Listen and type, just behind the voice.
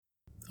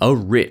A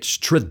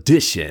rich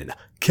tradition.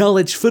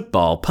 College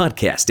football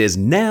podcast is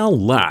now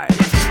live.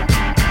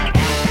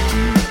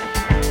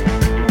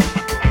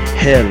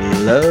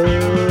 Hello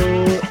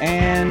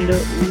and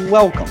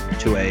welcome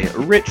to a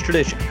Rich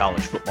Tradition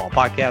College Football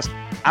Podcast.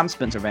 I'm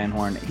Spencer Van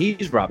Horn.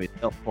 He's Robby.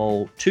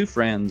 Two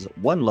friends,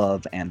 one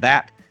love, and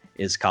that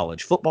is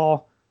college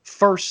football.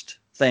 First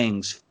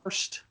things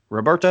first,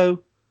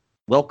 Roberto,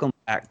 welcome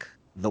back,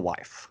 the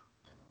wife.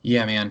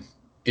 Yeah, man.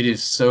 It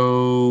is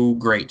so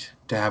great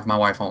to have my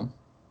wife home.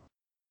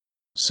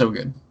 So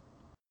good.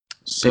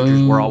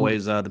 Pictures were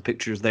always the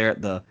pictures there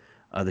at the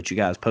that you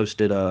guys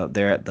posted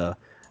there at the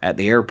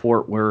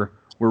airport were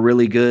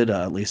really good.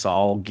 Lisa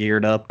all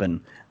geared up,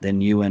 and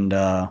then you and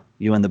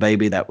the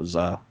baby. That was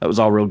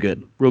all real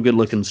good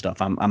looking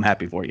stuff. I'm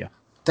happy for you.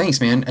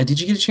 Thanks, man.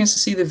 Did you get a chance to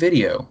see the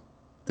video?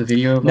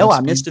 No, I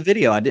missed a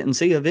video. I didn't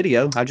see a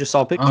video. I just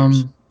saw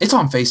pictures. It's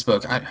on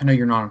Facebook. I know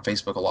you're not on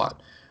Facebook a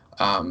lot.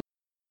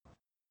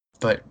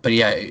 But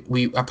yeah,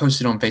 I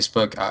posted on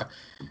Facebook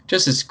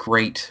just this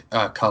great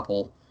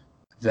couple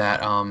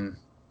that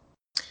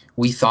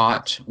we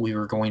thought we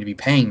were going to be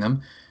paying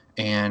them,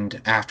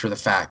 and after the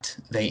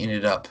fact, they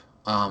ended up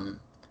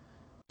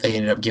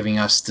giving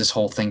us this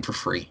whole thing for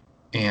free.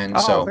 And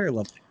so very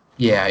lovely.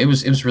 Yeah, it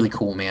was really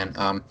cool, man.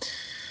 A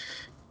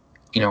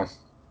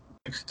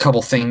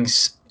couple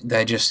things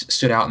that just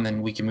stood out, and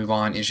then we can move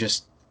on. Is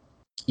just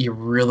you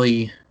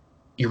really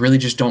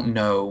just don't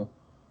know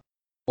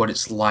what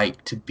it's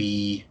like to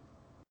be.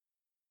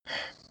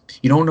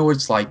 You don't know what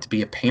it's like to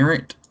be a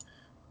parent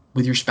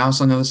with your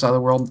spouse on the other side of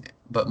the world,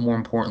 but more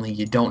importantly,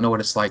 you don't know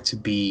what it's like to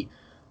be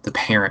the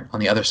parent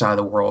on the other side of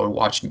the world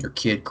watching your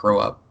kid grow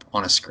up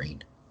on a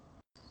screen.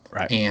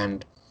 Right.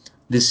 And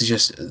this is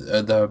just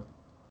the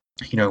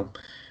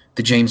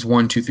James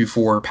 1, 2 through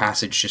 4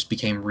 passage just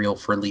became real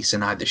for Lisa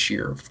and I this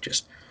year of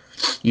just,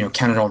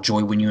 count it all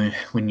joy when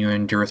you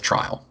endureth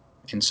trial.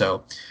 And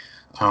so,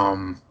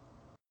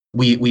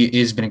 it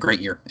has been a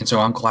great year. And so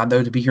I'm glad,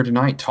 though, to be here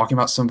tonight talking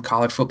about some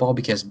college football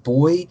because,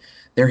 boy,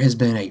 there has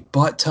been a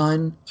butt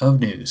ton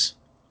of news.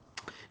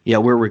 Yeah,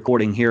 we're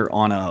recording here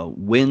on a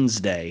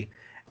Wednesday.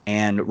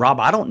 And, Rob,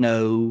 I don't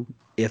know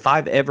if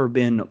I've ever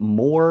been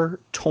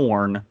more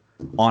torn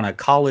on a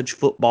college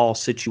football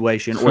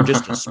situation or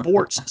just a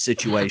sports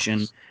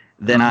situation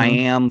than I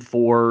am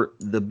for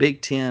the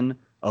Big Ten,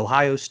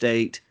 Ohio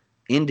State,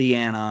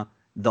 Indiana.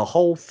 The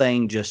whole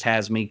thing just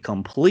has me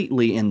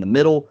completely in the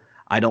middle.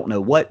 I don't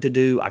know what to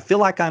do. I feel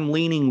like I'm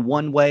leaning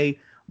one way,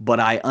 but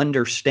I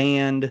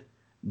understand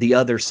the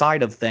other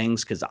side of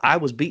things because I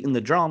was beating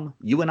the drum.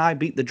 You and I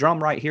beat the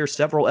drum right here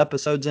several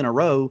episodes in a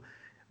row.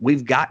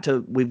 We've got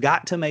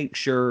to make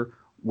sure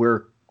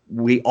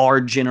we are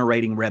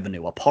generating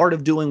revenue. A part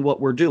of doing what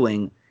we're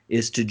doing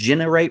is to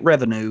generate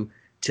revenue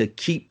to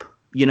keep,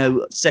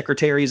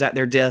 secretaries at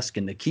their desk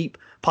and to keep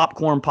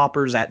popcorn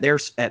poppers at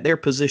their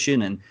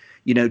position and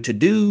to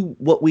do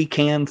what we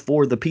can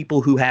for the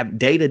people who have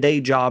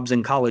day-to-day jobs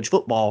in college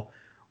football.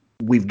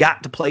 We've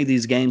got to play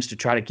these games to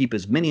try to keep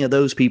as many of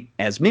those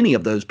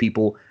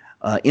people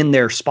in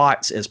their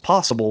spots as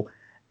possible.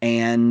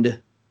 And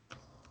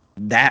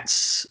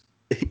that's,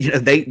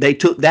 they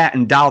took that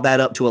and dialed that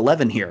up to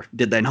 11 here,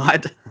 did they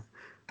not?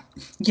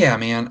 Yeah,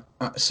 man.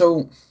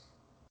 So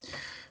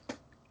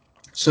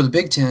the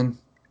Big Ten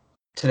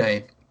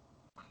today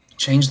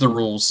changed the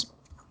rules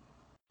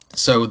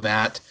so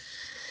that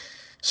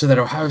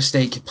Ohio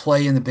State could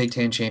play in the Big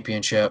Ten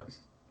championship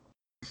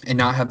and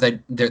not have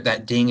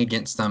that ding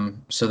against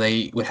them, so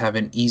they would have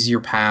an easier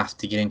path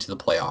to get into the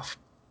playoff.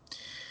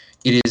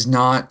 It is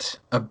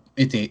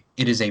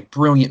it is a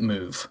brilliant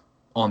move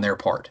on their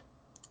part.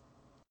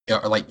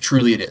 Like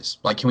truly, it is.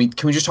 Like, can we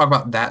just talk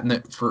about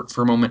that for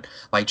a moment?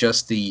 Like,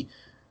 just the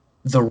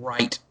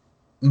right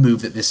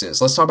move that this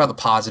is. Let's talk about the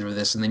positive of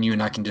this, and then you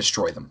and I can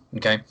destroy them.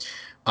 Okay,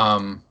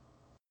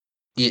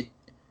 it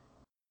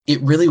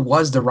really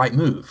was the right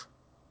move.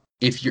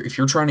 If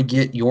you're trying to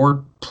get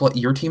your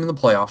team in the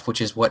playoff,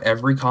 which is what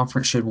every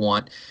conference should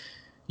want,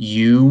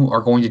 you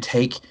are going to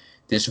take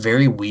this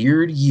very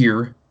weird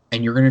year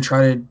and you're going to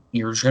try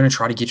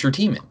to get your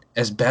team in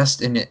as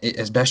best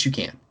you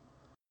can.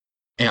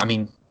 And I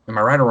mean, am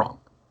I right or wrong?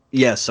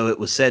 Yeah. So it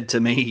was said to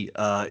me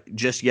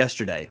just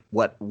yesterday.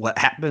 What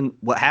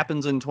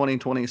happens in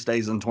 2020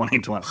 stays in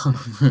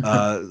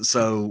 2020.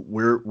 So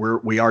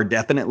we are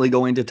definitely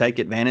going to take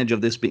advantage of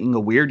this being a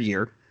weird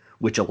year,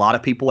 which a lot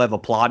of people have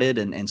applauded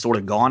and sort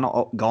of gone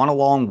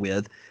along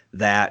with,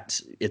 that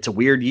it's a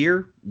weird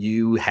year.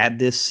 You had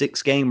this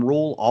 6-game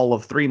rule all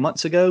of 3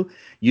 months ago.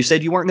 You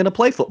said you weren't going to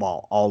play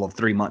football all of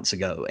 3 months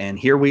ago. And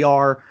here we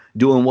are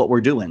doing what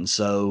we're doing.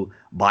 So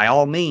by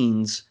all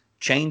means,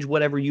 change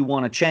whatever you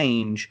want to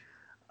change.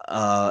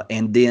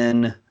 And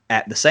then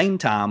at the same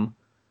time,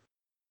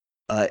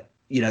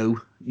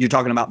 you're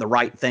talking about the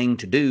right thing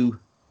to do.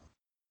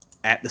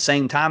 At the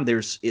same time,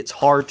 it's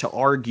hard to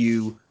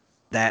argue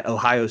that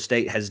Ohio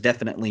State has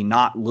definitely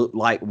not looked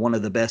like one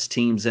of the best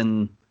teams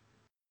in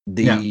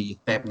the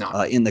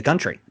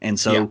country. And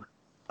so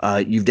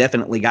you've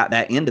definitely got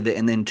that end of it.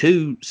 And then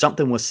two,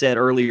 something was said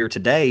earlier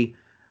today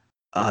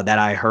that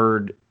I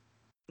heard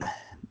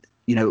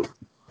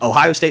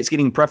Ohio State's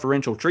getting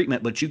preferential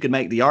treatment, but you could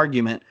make the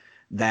argument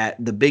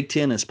that the Big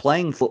Ten is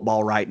playing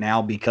football right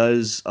now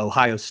because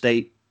Ohio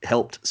State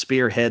helped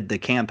spearhead the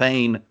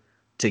campaign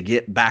to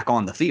get back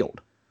on the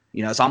field.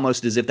 It's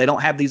almost as if they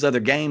don't have these other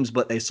games,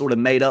 but they sort of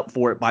made up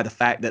for it by the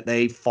fact that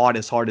they fought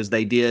as hard as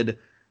they did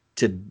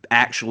to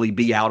actually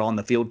be out on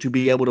the field to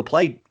be able to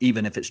play,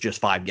 even if it's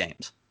just 5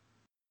 games.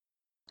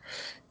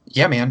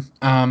 Yeah, man.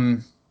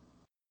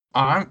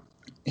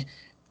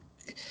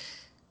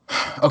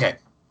 Okay.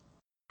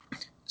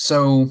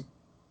 So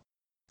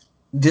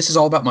this is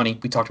all about money.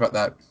 We talked about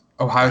that.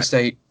 Ohio Right.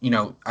 State,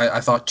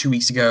 I thought 2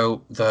 weeks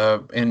ago,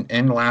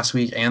 and last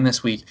week and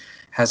this week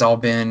has all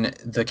been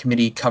the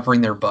committee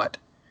covering their butt.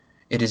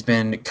 It has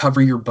been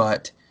cover your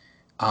butt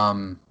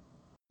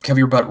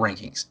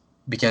rankings,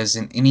 because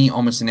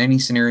almost in any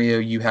scenario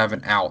you have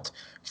an out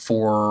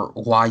for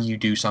why you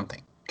do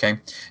something. Okay,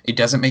 it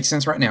doesn't make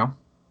sense right now,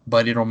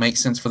 but it'll make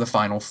sense for the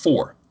Final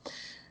Four.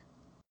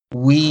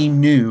 We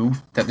knew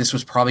that this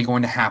was probably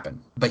going to happen,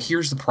 but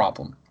here's the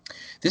problem.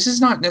 This is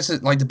not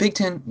necessarily like the Big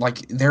Ten,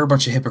 like they're a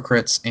bunch of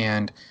hypocrites,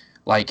 and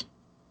like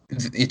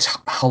it's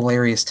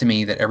hilarious to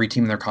me that every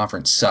team in their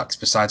conference sucks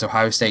besides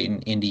Ohio State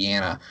and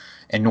Indiana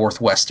and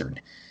Northwestern,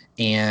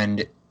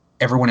 and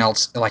everyone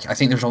else. Like I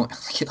think there's only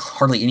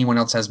hardly anyone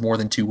else has more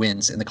than 2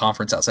 wins in the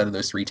conference outside of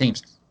those 3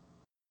 teams.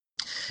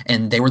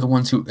 And they were the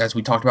ones who, as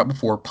we talked about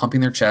before,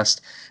 pumping their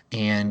chest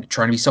and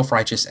trying to be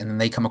self-righteous, and then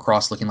they come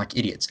across looking like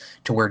idiots,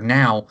 to where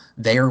now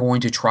they are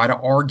going to try to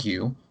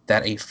argue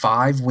that a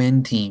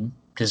 5-win team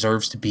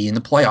deserves to be in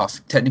the playoff,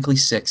 technically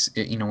 6,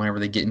 whenever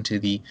they get into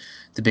the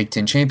Big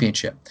Ten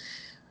championship.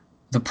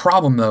 The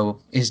problem, though,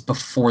 is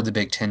before the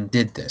Big Ten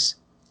did this.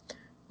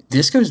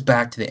 This goes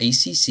back to the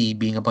ACC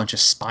being a bunch of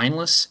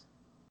spineless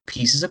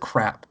pieces of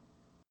crap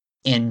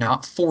and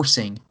not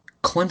forcing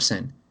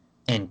Clemson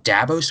and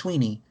Dabo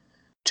Swinney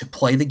to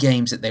play the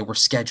games that they were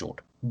scheduled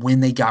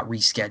when they got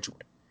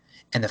rescheduled.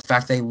 And the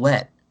fact they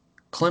let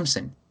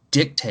Clemson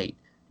dictate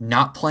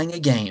not playing a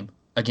game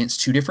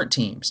against 2 different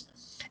teams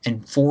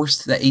and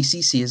forced the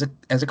ACC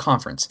as a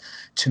conference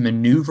to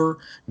maneuver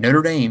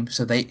Notre Dame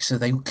so they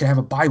could have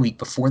a bye week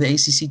before the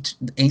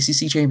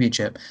ACC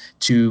championship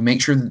to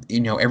make sure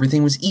that,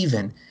 everything was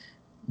even.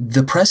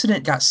 The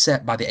precedent got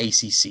set by the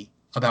ACC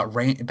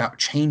about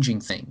changing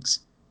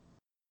things.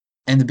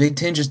 And the Big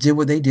Ten just did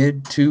what they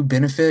did to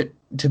benefit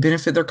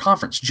their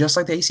conference, just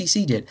like the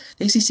ACC did.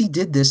 The ACC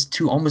did this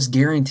to almost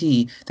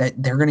guarantee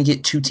that they're going to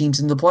get 2 teams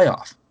in the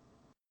playoff.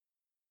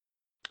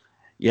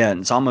 Yeah,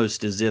 and it's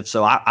almost as if,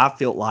 so I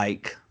felt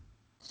like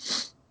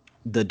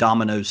the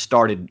dominoes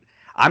started.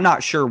 I'm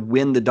not sure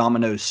when the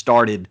dominoes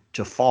started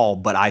to fall,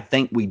 but I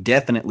think we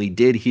definitely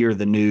did hear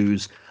the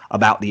news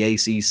about the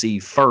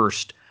ACC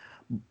first.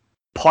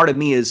 Part of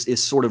me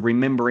is sort of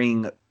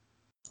remembering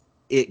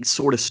it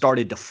sort of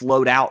started to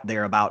float out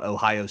there about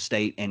Ohio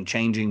State and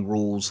changing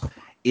rules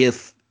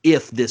if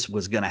this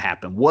was going to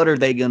happen. What are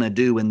they going to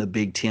do in the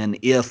Big Ten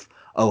if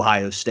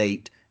Ohio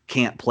State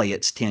can't play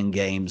its 10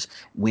 games,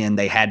 when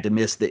they had to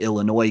miss the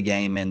Illinois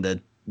game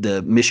and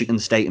the Michigan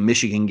State and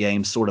Michigan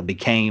games sort of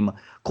became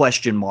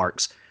question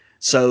marks?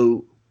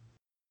 So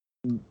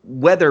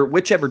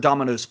whichever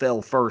dominoes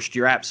fell first,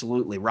 you're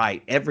absolutely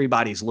right.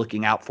 Everybody's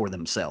looking out for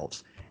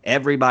themselves.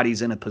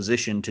 Everybody's in a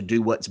position to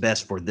do what's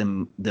best for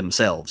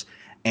themselves.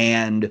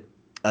 And,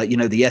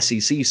 the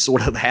SEC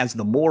sort of has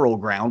the moral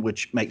ground,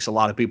 which makes a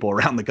lot of people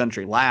around the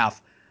country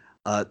laugh.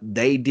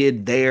 They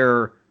did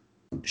their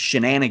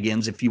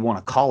shenanigans, if you want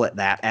to call it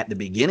that, at the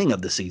beginning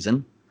of the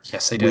season.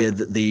 Yes, they did.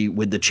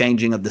 With the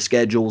changing of the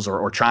schedules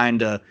or trying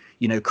to,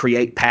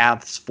 create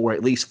paths for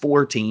at least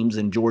 4 teams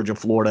in Georgia,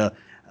 Florida,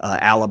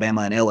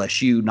 Alabama, and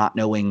LSU, not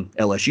knowing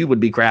LSU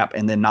would be crap,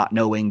 and then not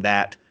knowing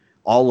that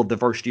all of the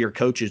first-year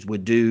coaches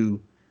would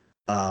do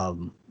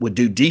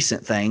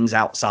decent things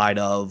outside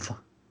of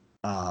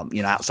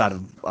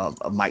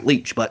Mike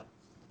Leach,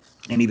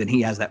 and even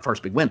he has that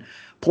first big win.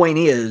 Point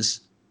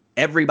is,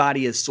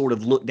 everybody has sort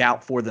of looked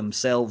out for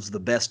themselves the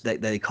best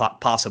that they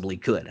possibly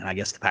could, and I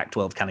guess the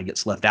Pac-12 kind of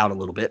gets left out a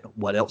little bit.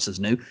 What else is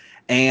new?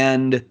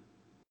 And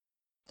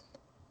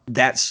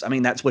that's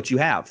what you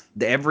have.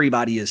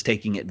 Everybody is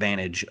taking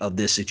advantage of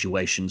this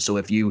situation.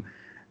 So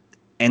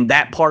and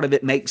that part of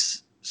it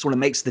makes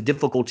the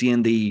difficulty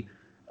in the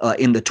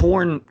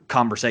torn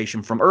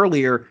conversation from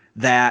earlier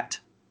that,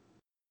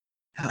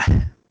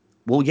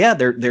 well, yeah,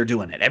 they're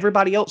doing it.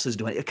 Everybody else is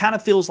doing it. It kind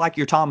of feels like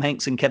you're Tom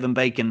Hanks and Kevin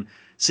Bacon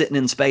sitting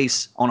in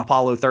space on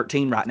Apollo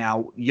 13 right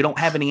now. You don't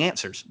have any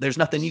answers. There's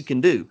nothing you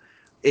can do.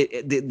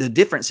 The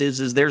difference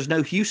is there's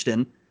no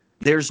Houston.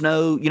 There's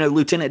no,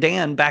 Lieutenant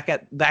Dan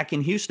back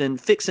in Houston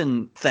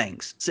fixing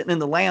things, sitting in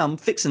the Lamb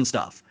fixing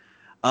stuff.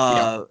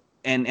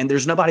 And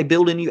there's nobody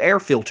building you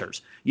air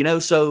filters,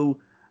 so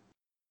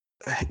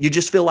you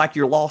just feel like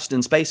you're lost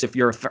in space if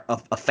you're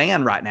a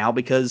fan right now,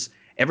 because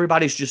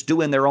everybody's just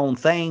doing their own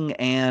thing,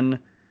 and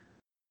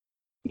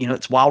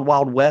it's wild,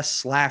 wild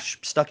west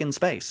 / stuck in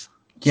space.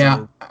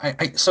 Yeah.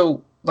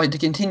 So to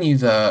continue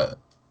the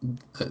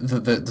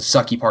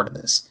sucky part of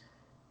this,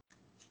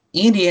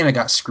 Indiana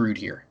got screwed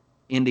here.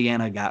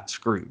 Indiana got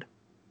screwed.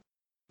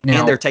 Now,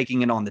 And they're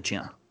taking it on the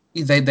chin.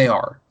 They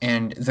are,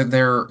 and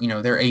their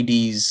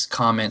AD's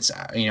comments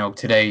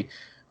today,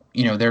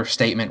 their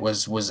statement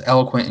was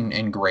eloquent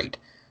and great,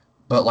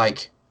 but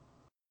like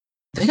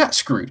they got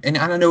screwed. And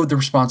I know the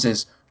response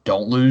is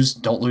don't lose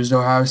to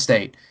Ohio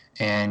State,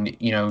 and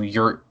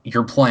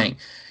you're playing.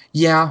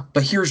 Yeah,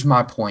 but here's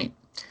my point.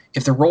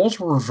 If the roles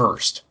were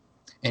reversed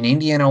and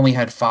Indiana only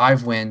had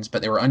 5 wins,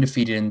 but they were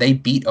undefeated and they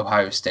beat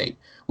Ohio State,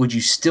 would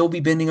you still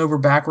be bending over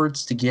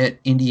backwards to get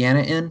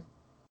Indiana in?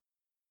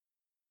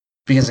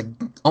 Because I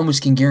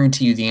almost can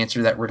guarantee you the answer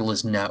to that riddle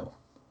is no.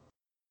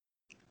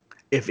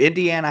 If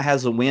Indiana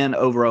has a win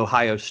over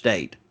Ohio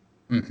State,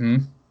 Mm-hmm.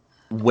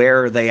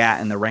 where are they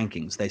at in the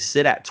rankings? They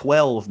sit at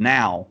 12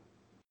 now.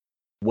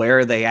 Where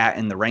are they at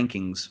in the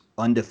rankings,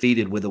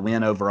 undefeated with a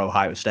win over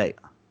Ohio State?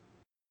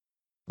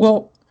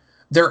 Well,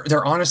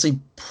 they're honestly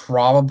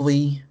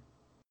probably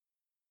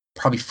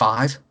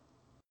 5,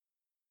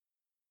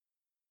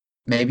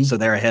 maybe. So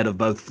they're ahead of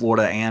both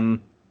Florida and.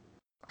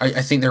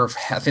 I think they're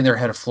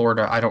ahead of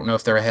Florida. I don't know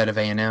if they're ahead of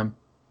A&M.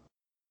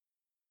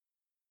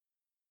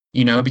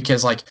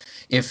 Because like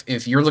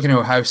if you're looking at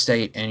Ohio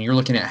State and you're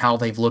looking at how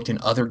they've looked in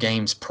other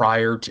games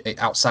prior to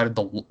outside of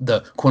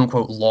the quote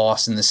unquote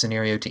loss in the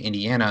scenario to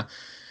Indiana,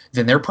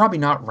 then they're probably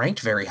not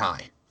ranked very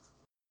high.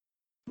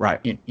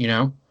 Right.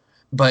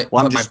 But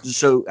Well,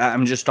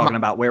 I'm just talking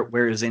about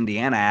where is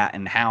Indiana at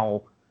and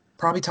how.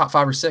 Probably top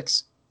 5 or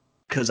 6.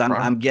 Because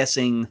I'm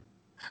guessing.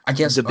 I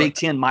guess the Big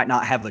Ten might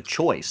not have a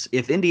choice.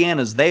 If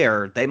Indiana's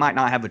there, they might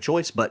not have a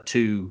choice but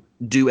to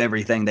do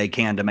everything they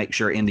can to make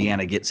sure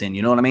Indiana gets in.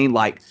 You know what I mean?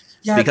 Like,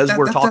 yeah, because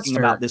we're talking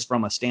about this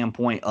from a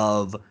standpoint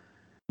of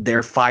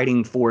they're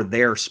fighting for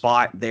their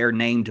spot, their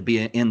name to be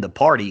in the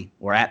party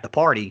or at the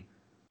party,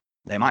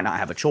 they might not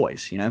have a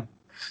choice,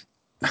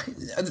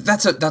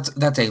 That's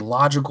a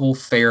logical,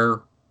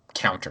 fair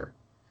counter.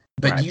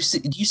 But right. do you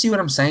see what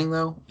I'm saying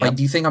though? Yep. Like,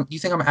 do you think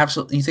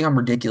I'm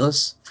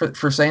ridiculous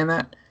for saying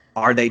that?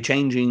 Are they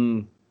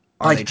changing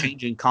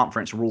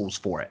conference rules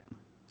for it?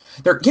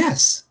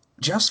 Yes,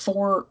 just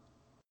for.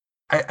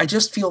 I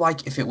just feel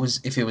like if it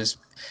was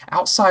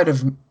outside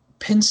of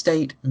Penn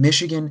State,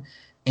 Michigan,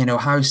 and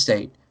Ohio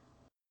State,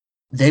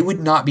 they would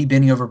not be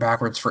bending over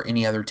backwards for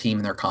any other team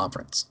in their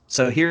conference.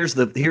 So here's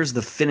the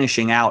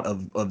finishing out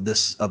of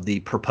the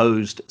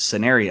proposed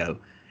scenario.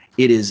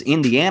 It is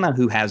Indiana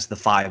who has the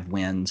 5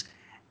 wins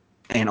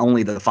and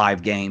only the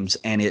 5 games,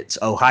 and it's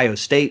Ohio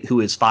State who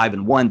is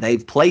 5-1.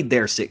 They've played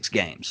their 6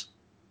 games.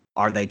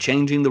 Are they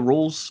changing the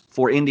rules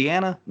for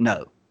Indiana?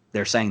 No.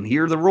 They're saying,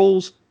 here are the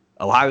rules.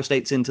 Ohio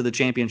State's into the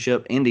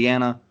championship.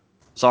 Indiana,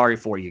 sorry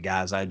for you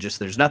guys.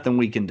 There's nothing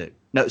we can do.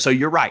 No, so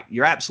you're right.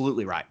 You're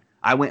absolutely right.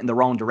 I went in the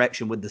wrong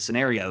direction with the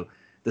scenario.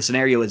 The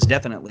scenario is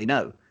definitely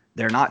no.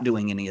 They're not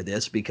doing any of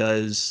this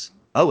because,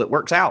 it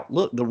works out.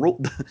 Look, the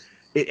rule,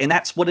 and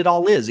that's what it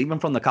all is, even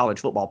from the College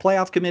Football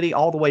Playoff Committee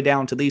all the way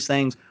down to these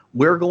things.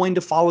 We're going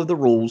to follow the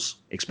rules,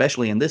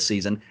 especially in this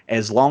season,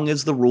 as long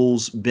as the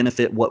rules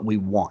benefit what we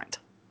want.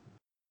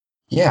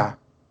 Yeah,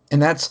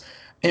 and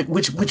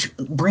which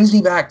brings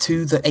me back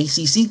to the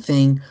ACC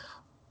thing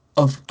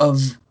of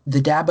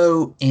the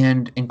Dabo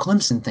and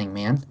Clemson thing,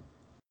 man.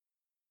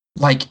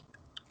 Like,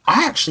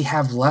 I actually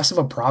have less of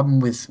a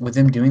problem with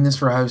them doing this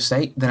for Ohio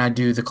State than I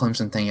do the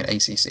Clemson thing at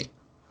ACC.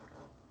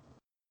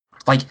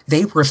 Like,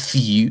 they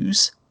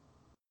refuse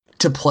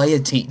to play a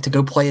team, to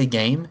go play a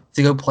game,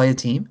 to go play a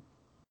team.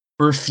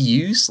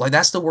 Refuse? Like,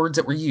 that's the words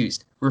that were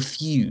used.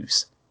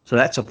 Refuse. So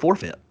that's a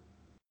forfeit.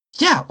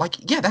 Yeah,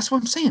 that's what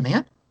I'm saying,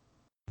 man.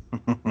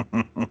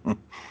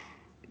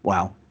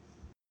 Wow.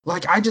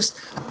 Like, I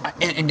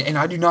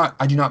do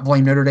not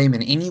blame Notre Dame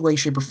in any way,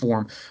 shape, or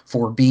form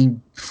for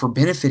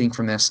benefiting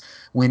from this,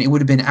 when it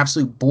would have been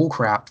absolute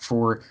bullcrap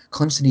for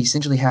Clemson to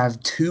essentially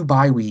have 2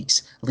 bye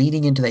weeks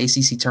leading into the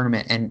ACC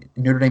tournament and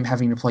Notre Dame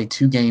having to play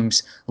 2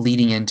 games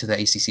leading into the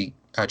ACC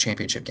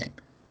championship game.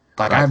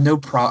 Like, right. I have no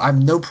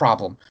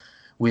problem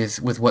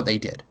with what they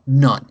did,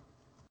 none.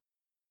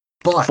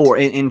 But for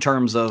in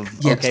terms of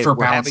yes, okay, for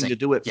we're balancing. having to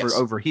do it Yes. for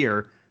over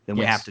here, then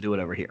we have to do it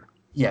over here.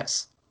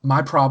 Yes.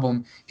 My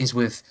problem is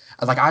with,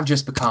 like, I've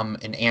just become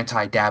an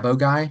anti-Dabo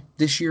guy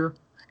this year,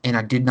 and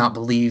I did not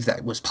believe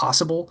that was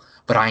possible,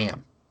 but I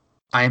am.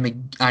 I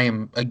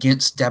am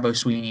against Dabo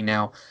Swinney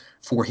now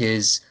for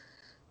his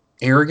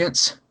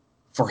arrogance,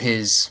 for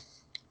his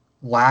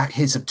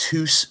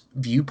obtuse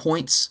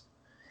viewpoints,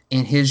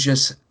 and his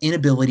just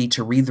inability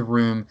to read the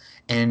room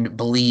and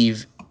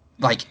believe,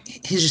 like,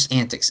 his just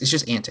antics. It's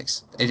just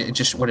antics. It's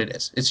just what it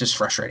is. It's just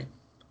frustrating.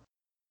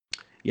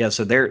 Yeah,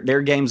 so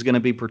their game's going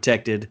to be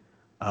protected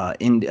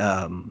in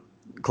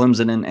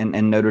Clemson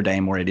and Notre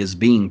Dame, where it is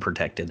being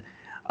protected.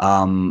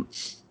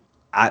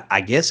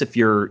 I guess if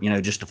you're,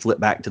 just to flip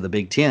back to the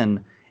Big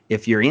Ten,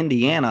 if you're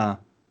Indiana,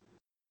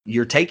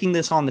 you're taking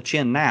this on the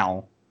chin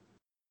now,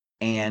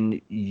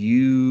 and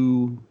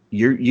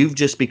you've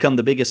just become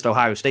the biggest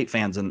Ohio State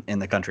fans in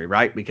the country,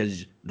 right?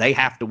 Because they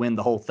have to win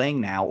the whole thing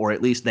now, or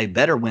at least they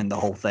better win the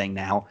whole thing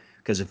now,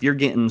 because if you're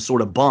getting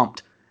sort of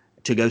bumped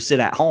to go sit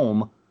at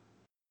home,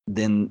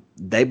 then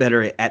they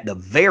better at the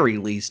very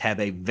least have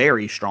a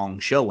very strong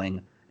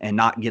showing and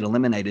not get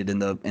eliminated in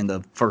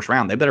the first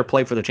round. They better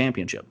play for the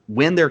championship,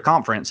 win their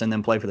conference, and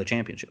then play for the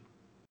championship.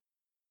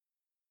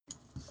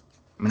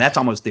 I mean, that's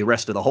almost the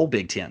rest of the whole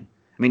Big Ten.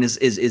 I mean, is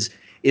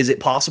it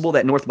possible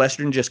that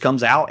Northwestern just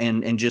comes out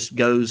and just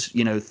goes,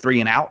 3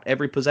 and out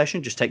every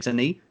possession, just takes a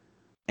knee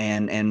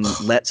and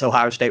lets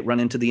Ohio State run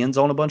into the end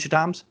zone a bunch of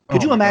times?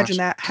 Could you imagine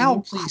that?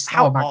 How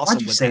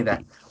awesome would that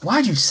be?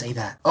 Why'd you say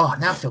that? Oh,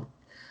 now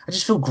I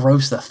just feel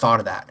gross the thought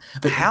of that.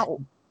 But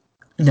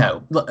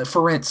no, look,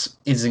 Ferentz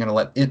isn't going to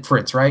let it.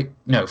 Ferentz, right?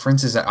 No,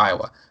 Ferentz is at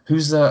Iowa.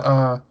 Who's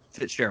the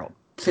Fitzgerald?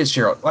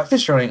 Fitzgerald. Like,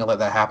 Fitzgerald ain't gonna let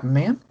that happen,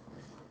 man.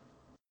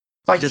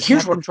 Like, does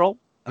here's what control.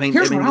 I mean,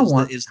 I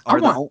want. Is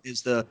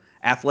the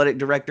athletic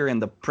director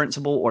and the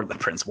principal the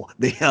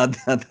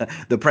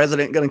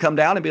president going to come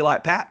down and be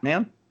like, Pat,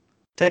 man,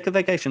 take a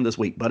vacation this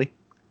week, buddy.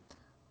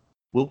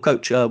 We'll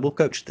coach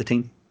the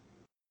team,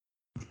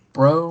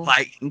 bro.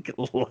 I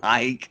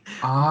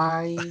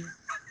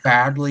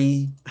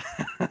badly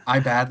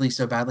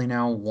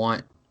now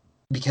want,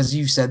 because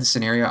you said the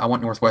scenario, I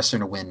want Northwestern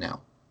to win now.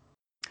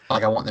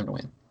 Like, I want them to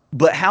win.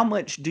 But how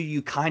much do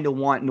you kind of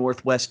want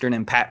Northwestern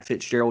and Pat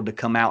Fitzgerald to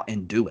come out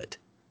and do it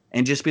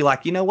and just be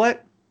like, you know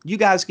what? You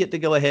guys get to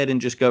go ahead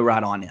and just go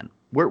right on in.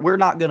 We're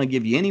not going to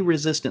give you any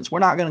resistance. We're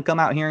not going to come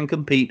out here and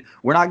compete.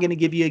 We're not going to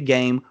give you a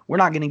game. We're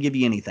not going to give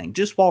you anything.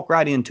 Just walk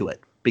right into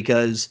it,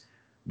 because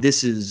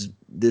this is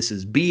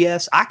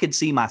BS. I could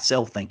see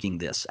myself thinking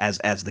this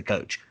as the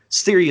coach,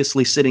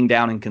 seriously sitting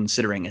down and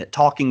considering it,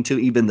 talking to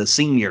even the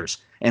seniors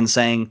and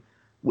saying,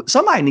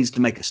 somebody needs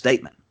to make a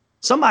statement.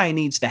 Somebody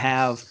needs to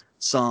have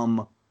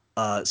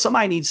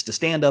somebody needs to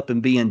stand up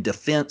and be in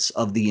defense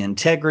of the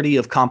integrity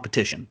of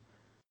competition,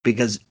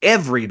 because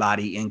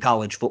everybody in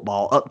college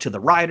football, up to the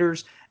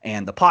writers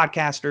and the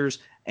podcasters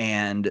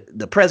and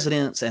the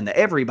presidents and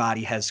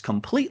everybody, has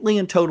completely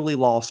and totally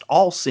lost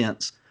all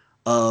sense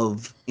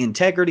of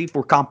integrity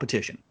for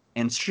competition.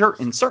 And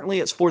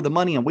certainly it's for the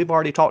money. And we've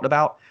already talked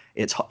about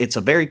it's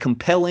a very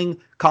compelling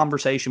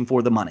conversation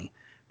for the money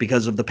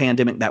because of the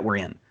pandemic that we're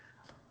in.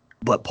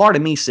 But part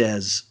of me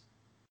says,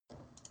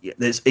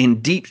 this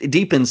in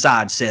deep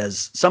inside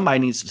says, somebody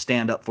needs to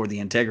stand up for the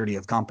integrity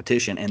of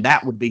competition, and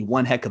that would be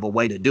one heck of a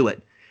way to do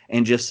it.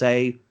 And just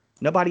say,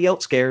 nobody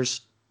else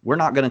cares. We're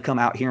not going to come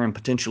out here and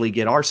potentially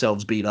get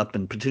ourselves beat up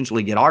and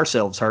potentially get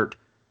ourselves hurt.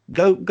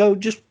 Go,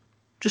 just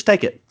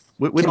take it.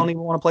 We don't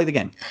even want to play the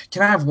game.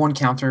 Can I have one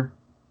counter?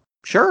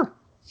 Sure.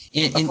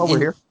 Over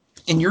here.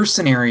 In your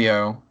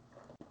scenario,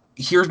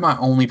 here's my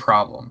only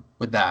problem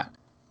with that.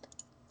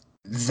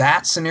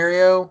 That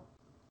scenario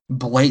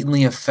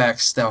blatantly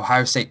affects the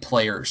Ohio State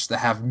players that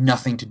have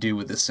nothing to do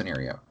with this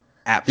scenario.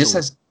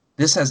 Absolutely.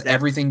 This has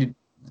everything to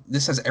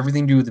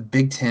do with the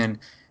Big Ten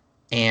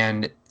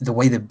and the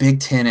way the Big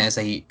Ten as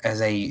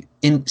a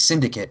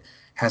syndicate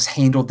has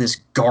handled this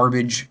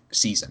garbage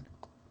season.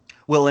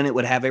 Well, and it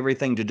would have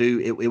everything to do.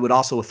 It would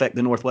also affect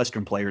the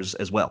Northwestern players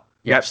as well.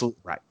 You're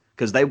absolutely right,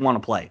 because they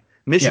want to play.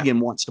 Michigan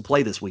wants to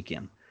play this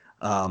weekend.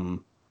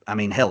 I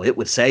mean, hell, it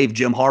would save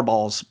Jim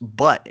Harbaugh's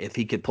butt if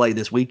he could play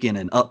this weekend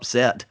and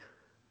upset,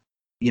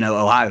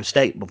 Ohio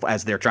State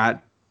as they're trying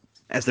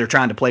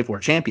to play for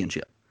a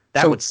championship.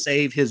 That would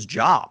save his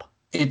job.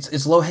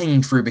 It's low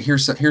hanging fruit, but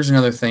here's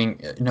another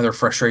thing, another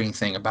frustrating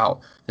thing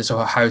about this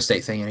Ohio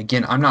State thing. And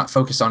again, I'm not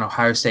focused on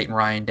Ohio State and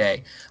Ryan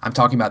Day. I'm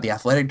talking about the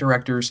athletic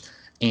directors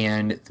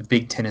and the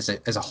Big Ten as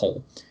a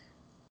whole.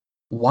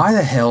 Why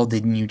the hell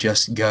didn't you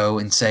just go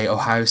and say,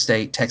 Ohio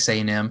State, Texas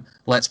A&M,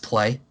 let's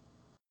play?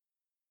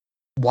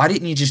 Why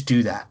didn't you just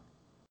do that?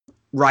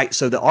 Right.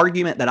 So the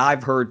argument that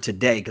I've heard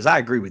today, because I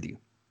agree with you,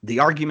 the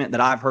argument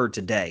that I've heard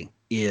today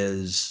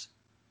is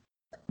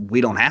we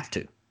don't have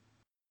to.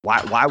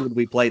 Why would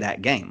we play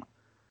that game?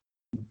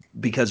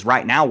 Because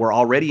right now we're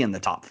already in the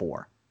top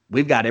 4.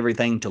 We've got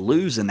everything to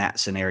lose in that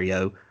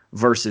scenario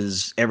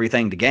versus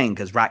everything to gain,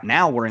 because right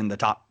now we're in the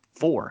top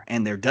 4,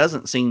 and there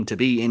doesn't seem to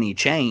be any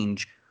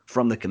change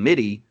from the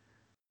committee.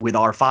 With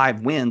our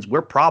 5 wins,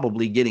 we're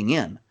probably getting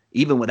in.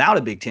 Even without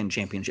a Big Ten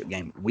championship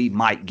game, we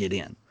might get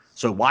in.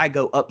 So why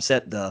go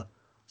upset the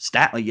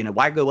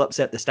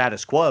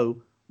status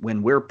quo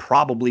when we're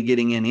probably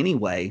getting in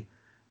anyway?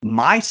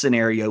 My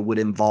scenario would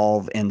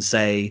involve and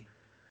say,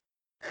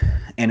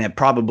 and it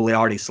probably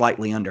already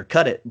slightly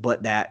undercut it,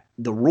 but that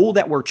the rule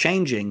that we're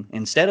changing,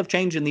 instead of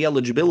changing the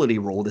eligibility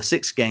rule, the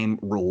 6-game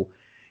rule,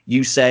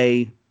 you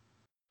say,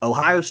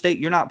 Ohio State,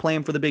 you're not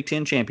playing for the Big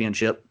Ten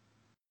championship.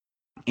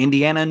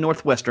 Indiana and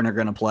Northwestern are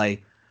going to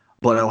play,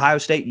 but Ohio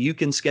State, you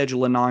can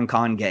schedule a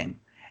non-con game.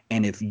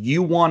 And if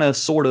you want to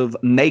sort of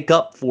make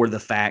up for the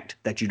fact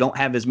that you don't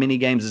have as many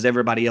games as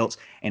everybody else,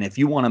 and if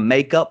you want to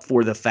make up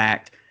for the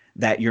fact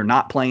that you're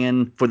not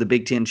playing for the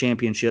Big Ten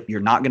championship, you're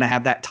not going to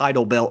have that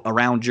title belt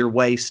around your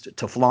waist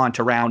to flaunt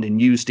around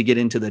and use to get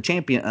into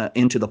the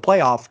into the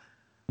playoff,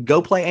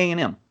 go play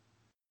A&M.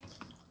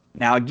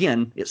 Now,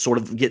 again, it sort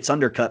of gets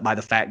undercut by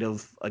the fact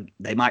of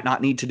they might not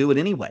need to do it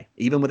anyway.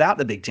 Even without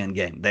the Big Ten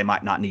game, they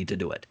might not need to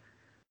do it.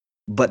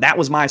 But that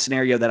was my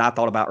scenario that I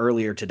thought about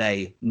earlier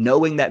today,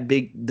 knowing that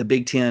the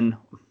Big Ten,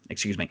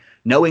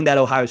 knowing that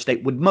Ohio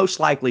State would most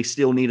likely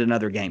still need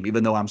another game,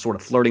 even though I'm sort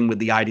of flirting with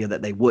the idea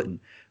that they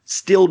wouldn't,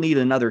 still need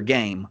another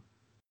game,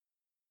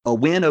 a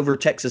win over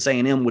Texas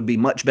A&M would be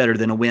much better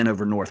than a win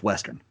over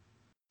Northwestern.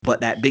 But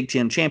that Big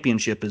Ten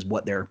championship is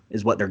what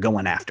they're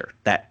going after.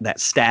 That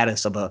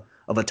status of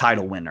a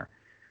title winner.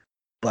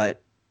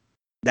 But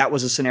that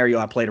was a scenario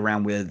I played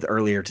around with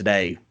earlier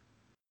today.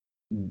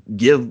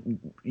 Have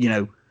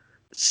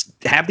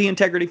the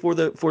integrity for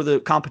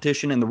the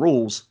competition and the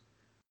rules,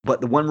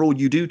 but the one rule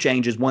you do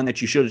change is one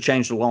that you should have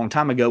changed a long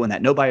time ago and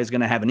that nobody's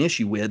going to have an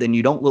issue with. And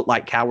you don't look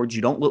like cowards.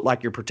 You don't look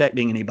like you're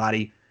protecting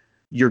anybody.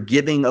 You're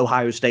giving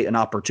Ohio State an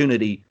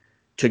opportunity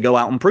to go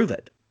out and prove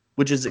it,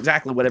 which is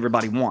exactly what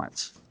everybody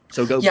wants.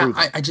 So go prove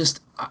it. I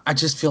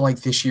just feel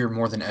like this year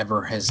more than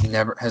ever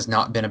has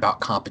not been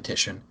about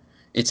competition.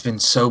 It's been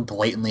so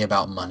blatantly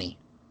about money.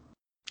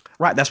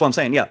 Right, that's what I'm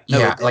saying. Yeah,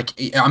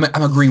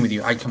 I'm agreeing with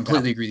you. I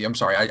completely agree with you. I'm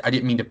sorry. I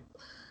didn't mean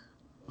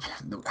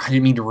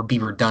to be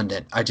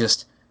redundant.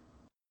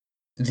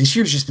 This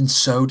year's just been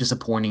so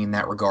disappointing in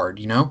that regard.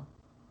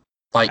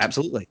 Like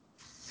absolutely.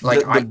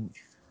 Like and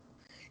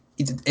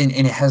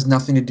it has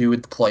nothing to do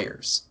with the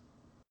players.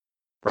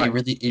 Right.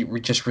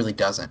 It just really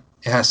doesn't.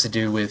 It has to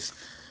do with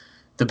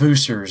the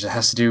boosters. It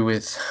has to do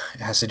with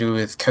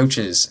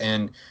coaches.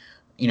 And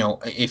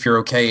if you're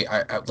okay,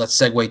 let's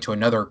segue to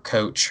another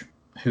coach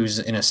who's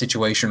in a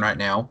situation right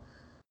now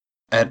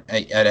at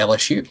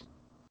LSU.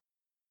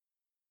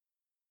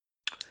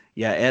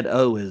 Yeah, Ed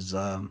O is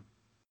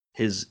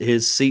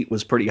his seat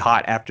was pretty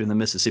hot after the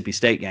Mississippi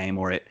State game,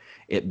 or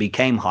it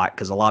became hot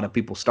because a lot of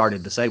people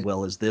started to say,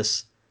 well, is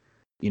this,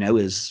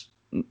 is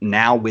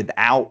now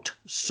without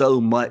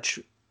so much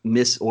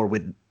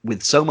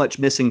with so much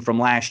missing from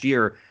last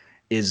year,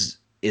 is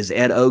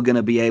Ed O going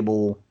to be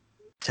able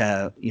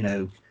to,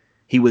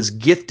 he was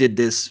gifted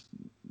this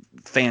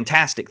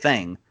fantastic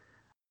thing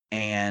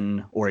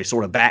or he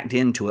sort of backed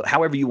into it,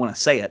 however you want to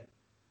say it.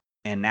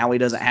 And now he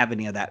doesn't have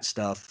any of that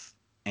stuff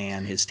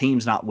and his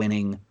team's not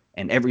winning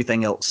and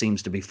everything else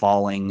seems to be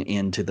falling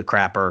into the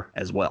crapper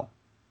as well.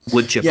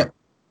 Wood chipper.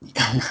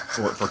 Yeah.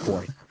 for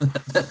Corey.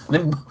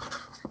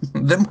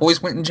 Them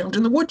boys went and jumped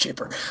in the wood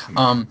chipper.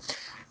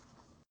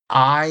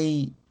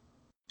 I've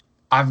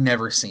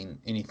never seen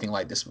anything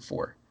like this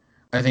before.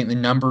 I think the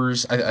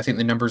numbers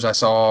I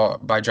saw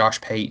by Josh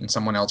Pate and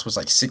someone else was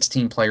like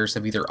 16 players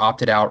have either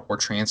opted out or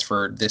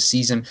transferred this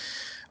season.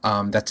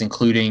 That's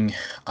including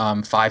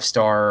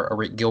 5-star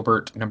Rick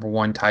Gilbert, number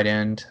 1 tight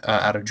end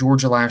out of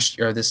Georgia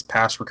this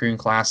past recruiting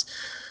class,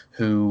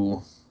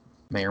 who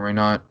may or may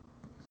not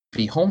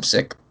be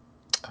homesick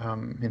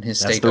in his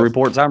state. That's the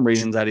reports I'm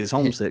reading, that he's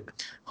homesick.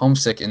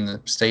 Homesick in the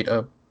state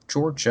of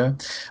Georgia.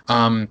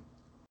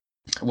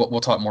 We'll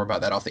talk more about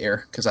that off the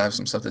air because I have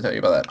some stuff to tell you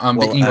about that.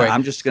 But anyway,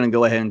 I'm just going to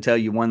go ahead and tell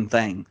you one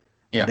thing.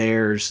 Yeah.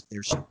 There's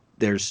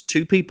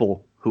 2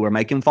 people who are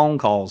making phone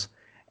calls,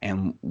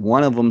 and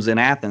one of them's in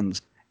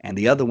Athens, and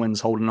the other one's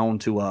holding on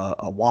to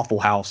a Waffle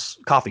House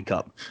coffee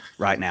cup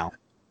right now.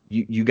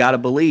 You got to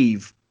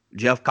believe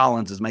Jeff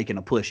Collins is making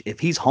a push.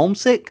 If he's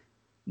homesick,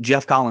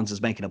 Jeff Collins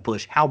is making a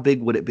push. How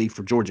big would it be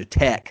for Georgia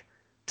Tech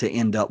to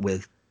end up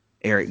with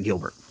Eric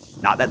Gilbert?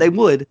 Not that they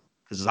would,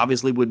 because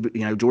obviously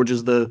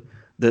Georgia's the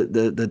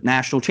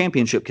national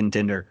championship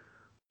contender,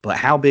 but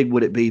how big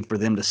would it be for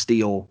them to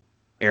steal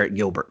Eric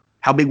Gilbert?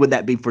 How big would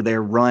that be for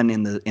their run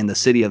in the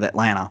city of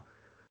Atlanta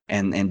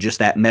and just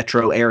that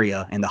metro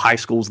area and the high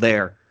schools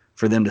there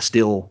for them to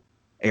steal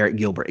Eric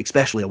Gilbert,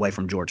 especially away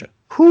from Georgia?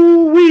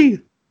 Hoo-wee!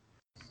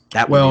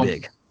 That would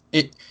be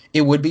big.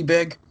 It would be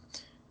big,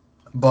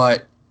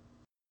 but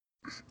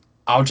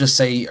I'll just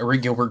say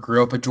Eric Gilbert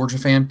grew up a Georgia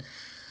fan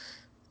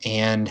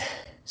and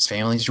his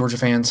family's Georgia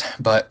fans,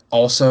 but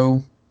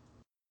also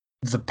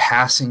the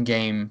passing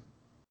game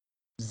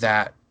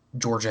that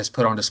Georgia has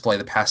put on display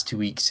the past 2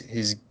 weeks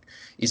is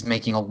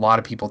making a lot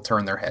of people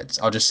turn their heads.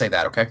 I'll just say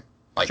that, okay?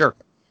 Sure.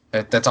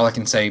 That's all I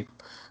can say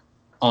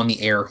on the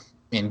air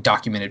in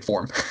documented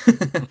form.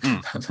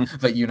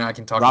 But you and I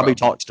can talk Robby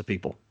talks to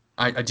people.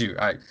 I do.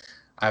 I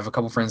have a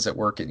couple friends that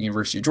work at the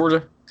University of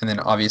Georgia, and then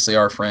obviously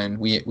our friend,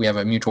 we have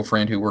a mutual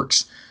friend who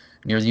works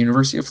near the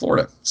University of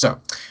Florida. So,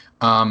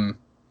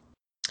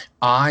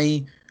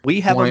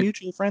 we have a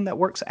mutual friend that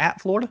works at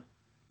Florida?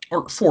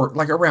 Or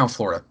around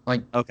Florida.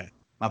 Okay,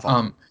 my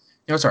fault.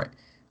 It's all right.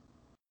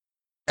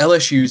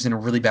 LSU's in a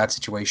really bad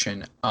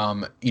situation.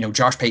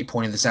 Josh Pate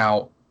pointed this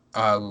out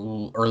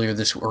earlier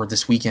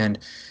this weekend.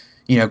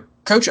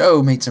 Coach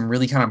O made some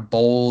really kind of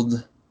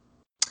bold,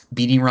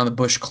 beating around the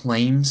bush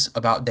claims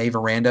about Dave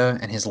Aranda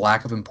and his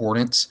lack of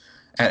importance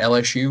at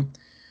LSU.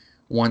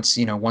 Once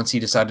he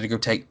decided to go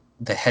take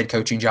the head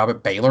coaching job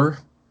at Baylor,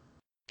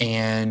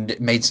 and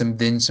made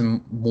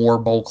some more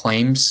bold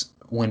claims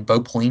when Bo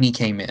Pelini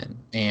came in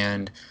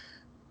and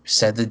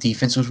said the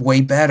defense was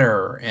way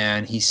better,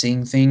 and he's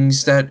seeing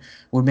things that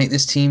would make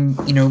this team,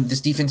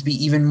 this defense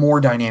be even more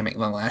dynamic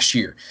than last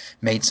year.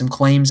 Made some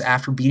claims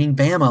after beating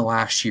Bama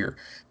last year.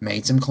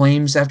 Made some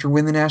claims after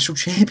winning the national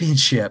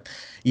championship.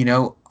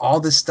 All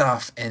this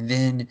stuff, and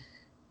then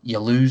you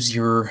lose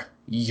your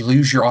You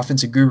lose your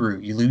offensive guru.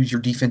 You lose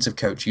your defensive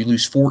coach. You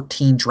lose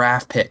 14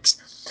 draft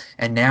picks,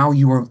 and now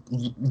you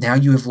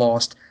have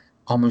lost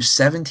almost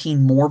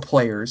 17 more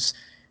players.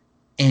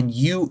 And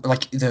you're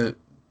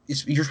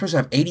supposed to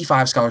have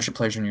 85 scholarship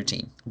players on your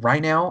team.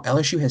 Right now,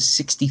 LSU has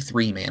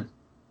 63, man.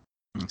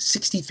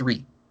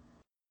 63.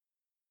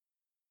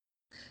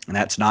 And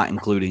that's not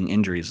including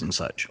injuries and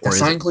such.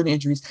 That's not including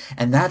injuries,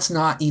 and that's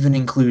not even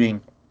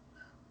including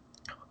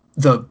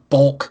the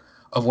bulk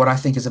of what I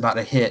think is about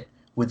to hit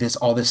with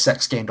all this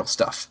sex scandal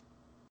stuff.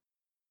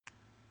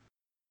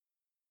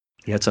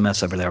 Yeah, it's a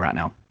mess over there right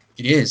now.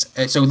 It is.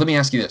 So let me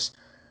ask you this: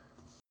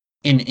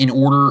 in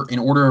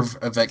order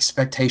of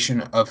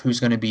expectation of who's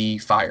going to be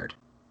fired,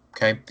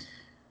 okay?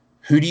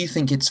 Who do you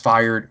think gets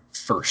fired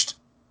first?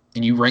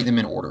 And you rank them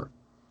in order.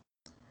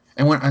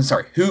 And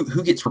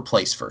who gets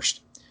replaced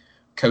first?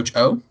 Coach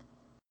O,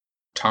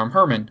 Tom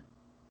Herman,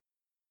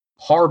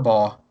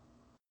 Harbaugh,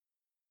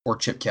 or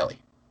Chip Kelly?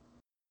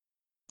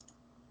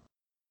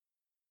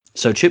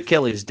 So Chip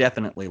Kelly is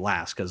definitely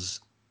last because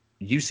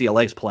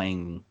UCLA is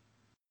playing.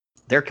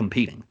 They're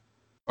competing.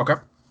 Okay.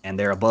 And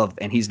they're above,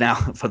 and he's now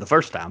for the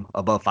first time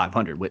above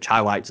 500, which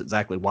highlights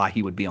exactly why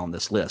he would be on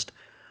this list.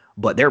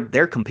 But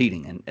they're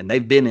competing, and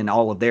they've been in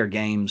all of their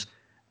games,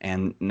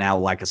 and now,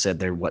 like I said,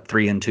 they're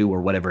 3-2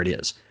 or whatever it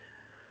is.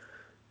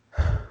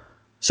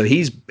 So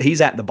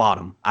he's at the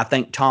bottom. I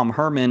think Tom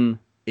Herman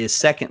is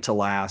second to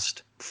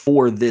last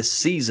for this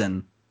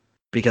season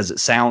because it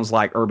sounds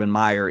like Urban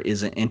Meyer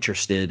isn't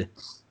interested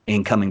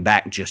in coming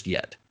back just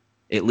yet.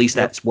 At least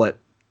that's what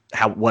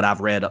I've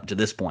read up to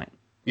this point.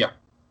 Yeah.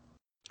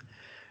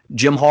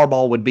 Jim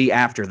Harbaugh would be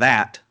after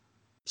that,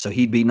 so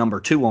he'd be number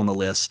 2 on the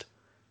list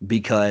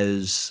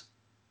because,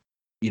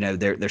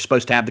 they're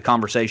supposed to have the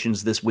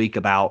conversations this week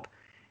about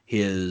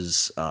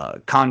his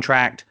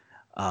contract,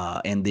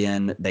 and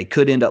then they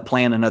could end up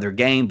playing another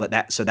game, but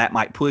that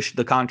might push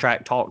the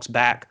contract talks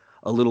back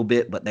a little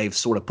bit, but they've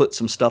sort of put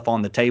some stuff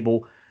on the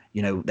table.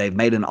 They've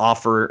made an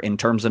offer in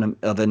terms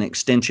of an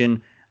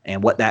extension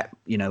and what that,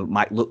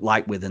 might look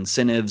like with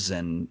incentives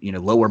and,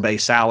 lower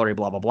base salary,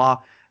 blah, blah,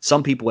 blah.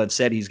 Some people have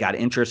said he's got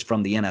interest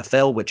from the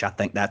NFL, which I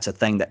think that's a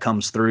thing that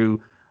comes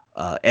through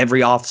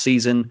every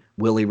offseason.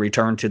 Will he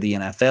return to the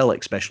NFL,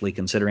 especially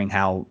considering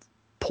how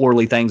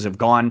poorly things have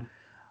gone?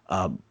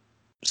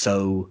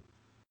 So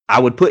I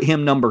would put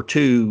him number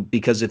 2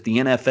 because if the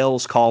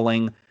NFL's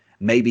calling,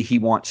 maybe he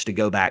wants to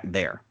go back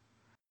there.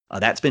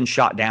 That's been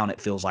shot down,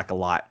 it feels like, a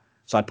lot.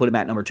 So I'd put him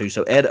at number 2.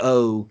 So Ed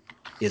O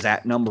is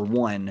at number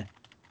 1.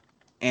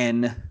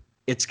 And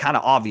it's kind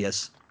of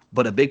obvious,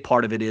 but a big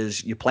part of it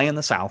is you play in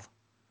the South.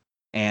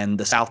 And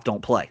the South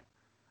don't play.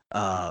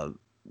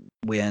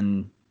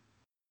 When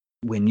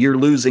you're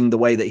losing the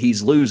way that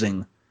he's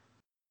losing,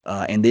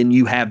 and then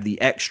you have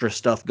the extra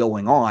stuff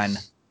going on,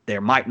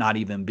 there might not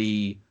even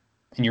be.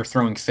 And you're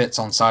throwing fits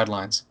on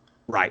sidelines.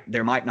 Right.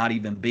 There might not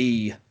even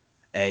be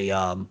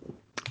an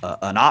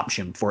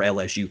option for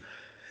LSU.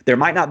 There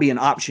might not be an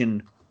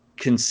option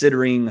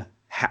considering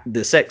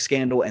the sex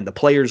scandal and the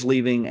players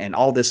leaving and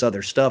all this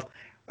other stuff.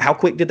 How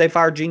quick did they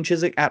fire Gene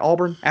Chizik at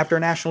Auburn after a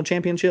national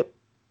championship?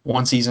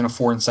 1 season of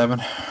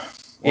 4-7.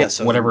 Yeah,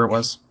 so whatever it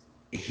was.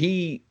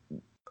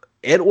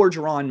 Ed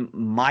Orgeron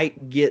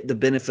might get the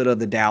benefit of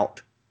the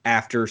doubt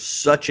after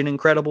such an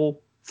incredible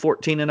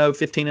 14-0,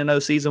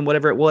 15-0 season,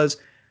 whatever it was.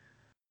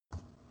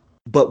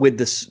 But with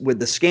the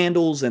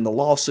scandals and the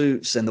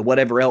lawsuits and the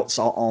whatever else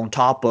on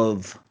top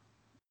of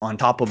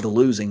the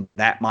losing,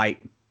 that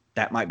might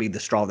be the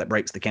straw that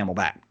breaks the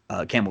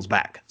camel's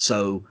back.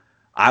 So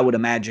I would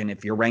imagine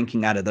if you're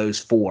ranking out of those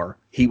 4,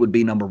 he would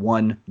be number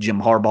 1,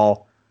 Jim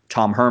Harbaugh.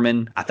 Tom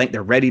Herman, I think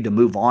they're ready to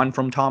move on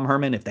from Tom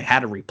Herman. If they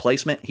had a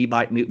replacement, he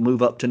might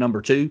move up to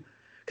number 2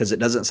 because it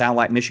doesn't sound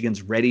like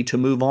Michigan's ready to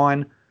move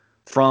on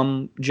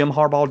from Jim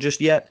Harbaugh just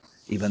yet,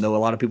 even though a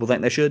lot of people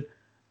think they should.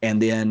 And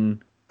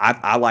then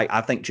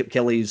I think Chip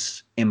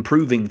Kelly's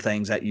improving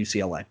things at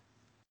UCLA.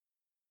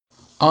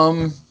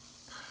 I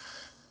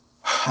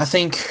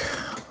think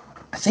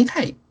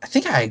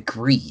I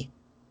agree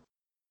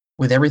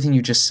with everything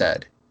you just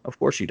said. Of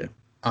course you do.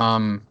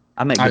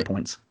 I make good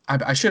points.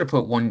 I should have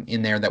put one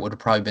in there that would have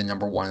probably been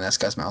number 1, and that's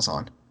Gus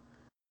Malzahn.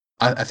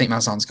 I think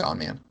Malzahn's gone,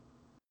 man.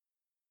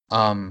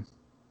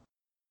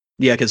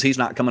 Yeah, because he's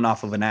not coming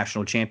off of a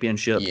national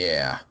championship.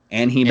 Yeah.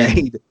 And he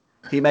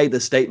made the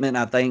statement,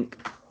 I think,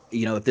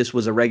 if this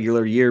was a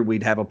regular year,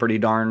 we'd have a pretty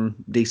darn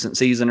decent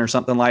season or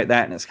something like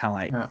that. And it's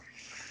kind of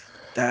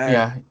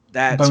like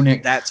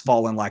that's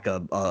fallen like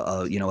a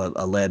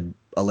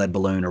lead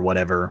balloon or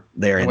whatever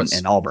there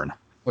in Auburn.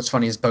 What's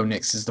funny is Bo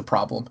Nix is the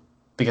problem.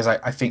 Because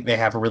I think they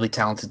have a really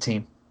talented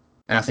team,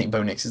 and I think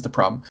Bo Nix is the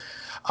problem.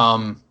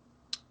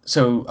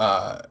 So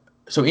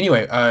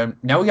anyway,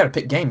 now we got to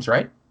pick games,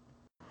 right?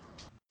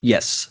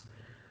 Yes.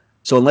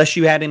 So unless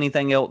you had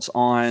anything else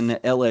on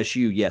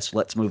LSU, yes,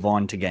 let's move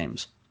on to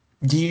games.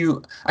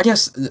 I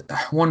guess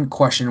one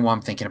question while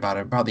I'm thinking about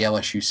the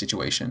LSU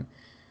situation.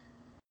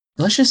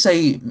 Let's just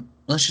say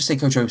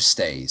Coach O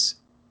is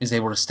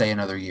able to stay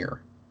another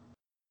year.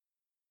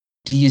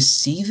 Do you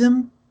see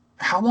them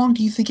how long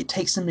do you think it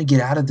takes them to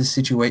get out of this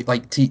situation?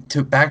 Like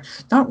to back,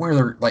 not where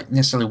they're like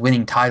necessarily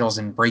winning titles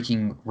and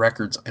breaking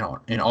records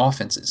in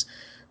offenses,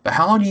 but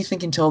how long do you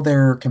think until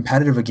they're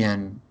competitive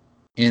again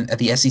at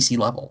the SEC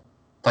level,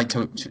 like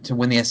to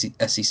win the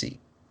SEC?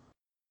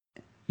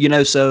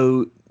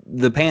 So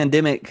the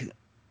pandemic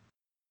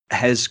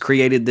has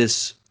created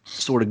this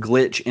sort of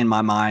glitch in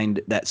my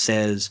mind that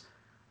says,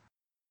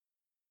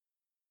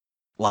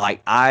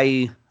 like,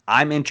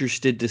 I'm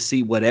interested to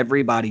see what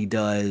everybody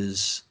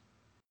does,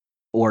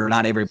 or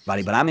not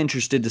everybody, but I'm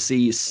interested to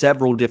see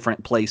several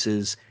different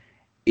places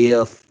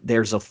if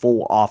there's a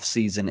full off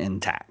season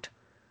intact.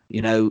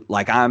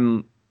 Like,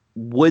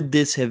 would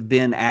this have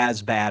been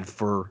as bad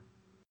for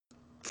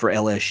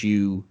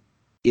LSU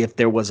if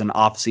there was an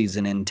off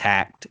season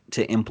intact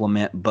to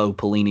implement Bo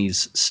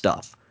Pelini's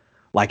stuff?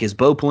 Like, is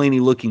Bo Pelini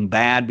looking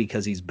bad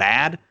because he's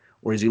bad,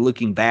 or is he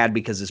looking bad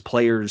because his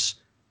players,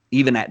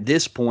 even at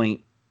this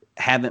point,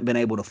 haven't been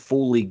able to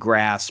fully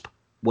grasp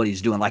what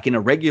he's doing? Like, in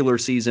a regular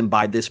season,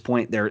 by this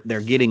point, they're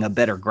getting a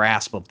better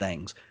grasp of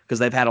things because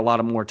they've had a lot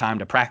of more time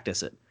to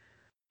practice it.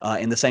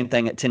 And the same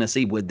thing at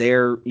Tennessee. Would they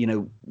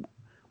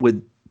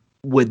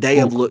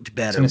have looked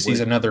better?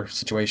 Tennessee's another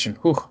situation.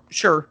 Whew.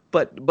 Sure,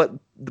 but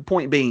the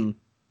point being,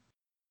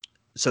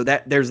 so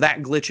that there's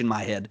that glitch in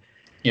my head.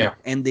 Yeah.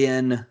 And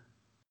then,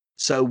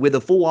 so with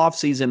a full off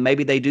season,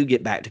 maybe they do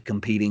get back to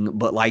competing.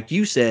 But like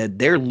you said,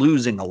 they're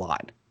losing a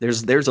lot.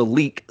 There's a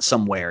leak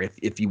somewhere,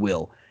 if you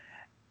will.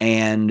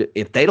 And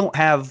if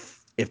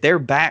they're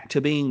back to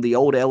being the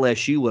old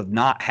LSU of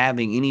not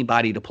having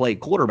anybody to play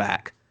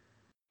quarterback,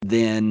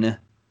 then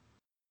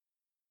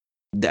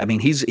I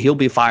mean he'll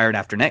be fired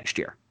after next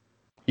year.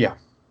 Yeah.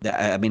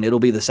 I mean, it'll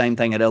be the same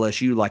thing at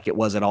LSU like it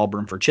was at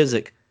Auburn for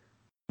Chizik.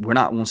 We're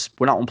not going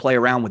to play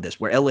around with this.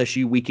 Where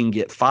LSU, we can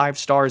get 5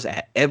 stars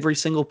at every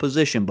single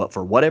position, but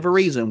for whatever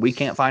reason, we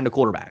can't find a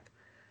quarterback.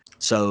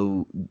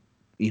 So,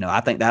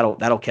 I think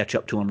that'll catch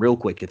up to him real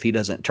quick. If he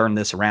doesn't turn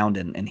this around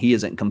and he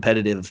isn't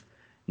competitive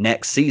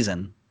next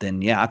season,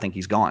 then yeah, I think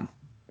he's gone.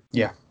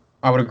 Yeah,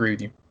 I would agree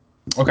with you.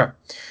 Okay.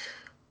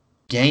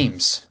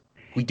 Games.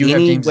 We do have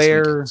games this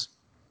weekend.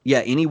 Yeah,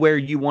 anywhere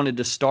you wanted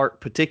to start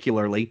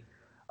particularly.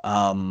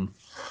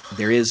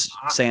 There is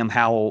Sam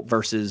Howell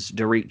versus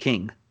Derek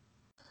King,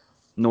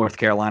 North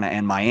Carolina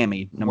and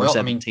Miami, number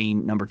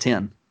 17, number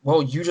 10.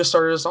 Well, you just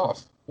started us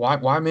off.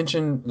 Why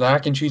mention that I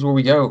can choose where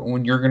we go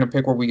when you're going to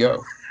pick where we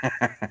go?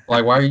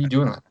 Like, why are you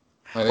doing that?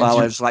 Well,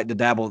 I just like to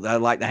dabble. I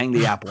like to hang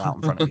the apple out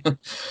in front of me.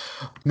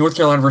 North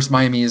Carolina versus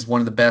Miami is one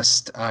of the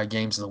best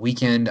games of the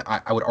weekend.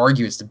 I would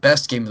argue it's the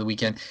best game of the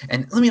weekend.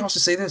 And let me also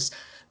say this.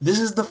 This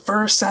is the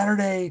first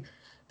Saturday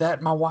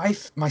that my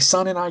wife, my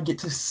son, and I get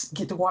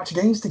to watch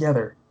games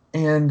together.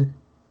 And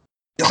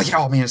like,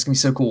 oh man, it's gonna be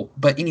so cool.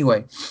 But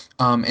anyway,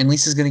 and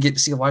Lisa's gonna get to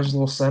see Elijah's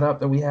little setup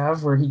that we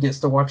have where he gets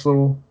to watch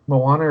little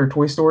Moana or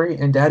Toy Story,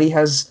 and Daddy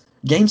has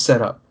games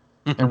set up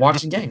and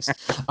watching games.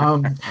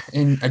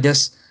 And I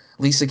guess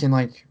Lisa can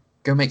like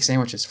go make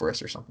sandwiches for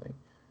us or something.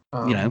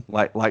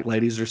 Like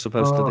ladies are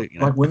supposed to do.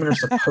 Like women are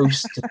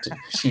supposed to do.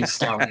 She's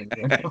scowling.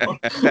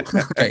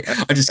 Okay,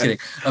 I'm just kidding.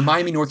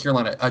 Miami, North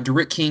Carolina.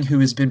 Derek King, who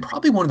has been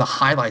probably one of the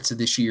highlights of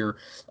this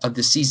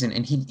season,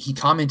 and he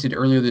commented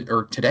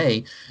earlier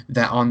today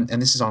that and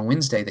this is on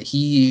Wednesday, that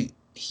he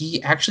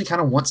actually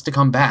kind of wants to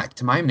come back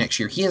to Miami next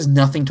year. He has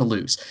nothing to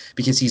lose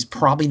because he's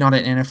probably not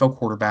an NFL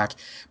quarterback,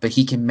 but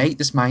he can make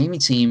this Miami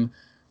team.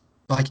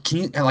 I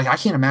can't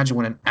imagine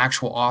what an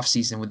actual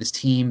offseason with this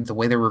team, the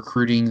way they're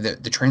recruiting,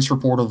 the transfer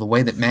portal, the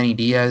way that Manny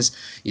Diaz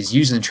is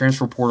using the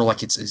transfer portal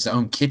like it's his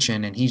own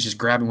kitchen and he's just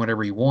grabbing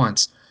whatever he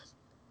wants.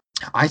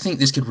 I think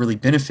this could really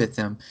benefit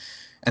them.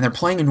 And they're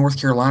playing a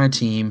North Carolina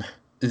team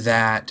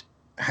that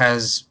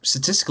has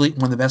statistically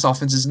one of the best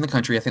offenses in the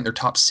country. I think they're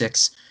top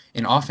 6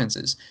 in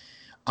offenses.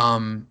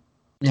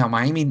 Now,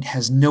 Miami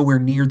has nowhere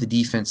near the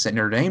defense that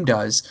Notre Dame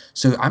does.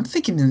 So I'm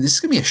thinking this is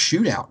going to be a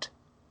shootout.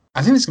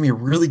 I think it's going to be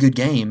a really good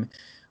game.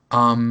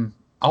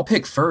 I'll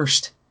pick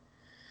first.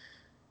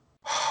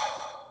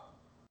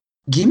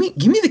 Give me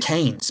the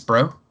Canes,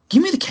 bro.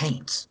 Give me the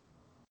Canes.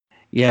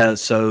 Yeah,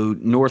 so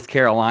North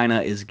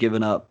Carolina is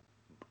giving up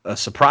a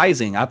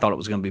surprising, I thought it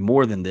was going to be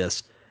more than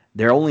this.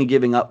 They're only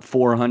giving up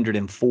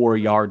 404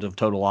 yards of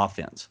total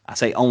offense. I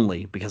say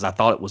only because I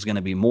thought it was going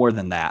to be more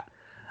than that.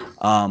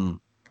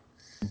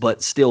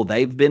 But still,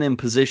 they've been in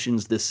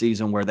positions this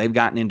season where they've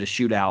gotten into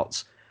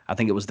shootouts. I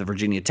think it was the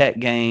Virginia Tech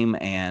game,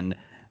 and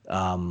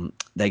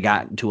they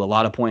got to a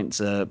lot of points.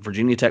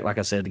 Virginia Tech, like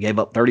I said, gave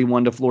up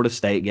 31 to Florida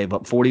State, gave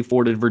up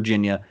 44 to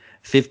Virginia,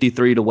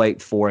 53 to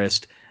Wake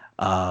Forest.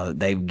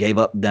 They gave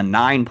up the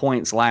 9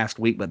 points last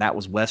week, but that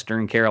was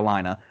Western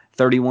Carolina.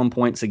 31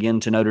 points again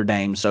to Notre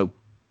Dame,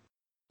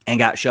 and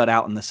got shut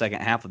out in the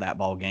second half of that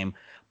ball game.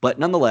 But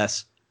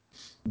nonetheless,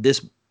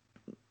 this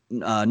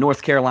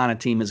North Carolina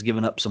team has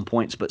given up some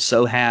points, but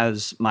so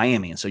has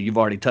Miami. And so you've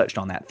already touched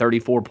on that.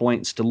 34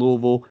 points to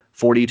Louisville,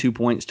 42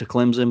 points to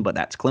Clemson, but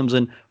that's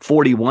Clemson.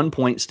 41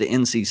 points to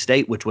NC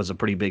State, which was a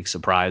pretty big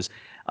surprise.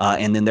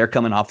 And then they're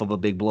coming off of a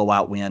big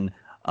blowout win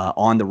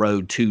on the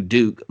road to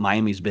Duke.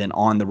 Miami's been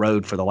on the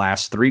road for the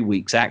last 3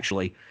 weeks,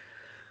 actually.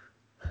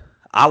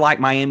 I like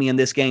Miami in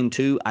this game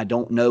too. I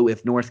don't know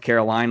if North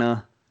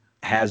Carolina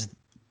has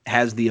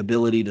the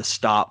ability to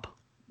stop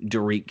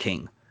Derek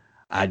King.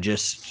 I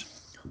just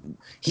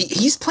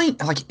he's playing,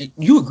 like,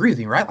 you agree with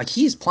me, right? Like,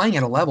 he's playing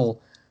at a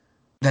level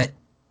that,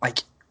 like,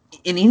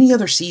 in any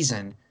other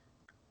season,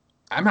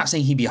 I'm not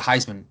saying he'd be a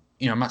Heisman.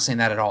 I'm not saying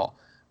that at all.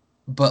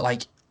 But,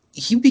 like,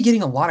 he'd be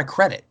getting a lot of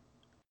credit,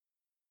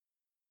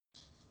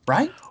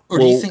 right? Or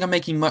do you think I'm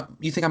making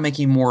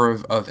more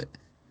of it?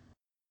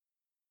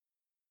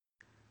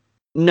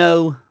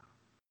 No,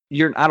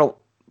 I don't.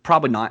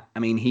 Probably not. I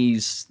mean,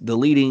 he's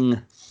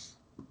the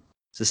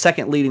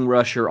second leading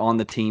rusher on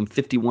the team,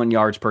 51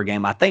 yards per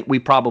game. I think we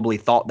probably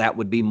thought that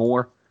would be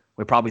more.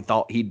 We probably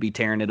thought he'd be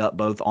tearing it up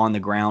both on the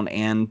ground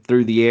and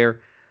through the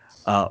air,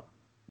 at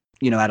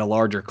a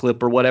larger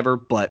clip or whatever.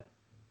 But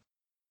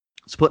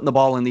it's putting the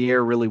ball in the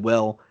air really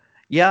well.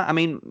 Yeah, I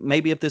mean,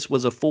 maybe if this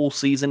was a full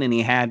season and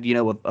he had,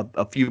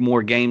 a few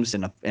more games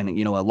and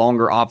a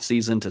longer off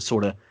season to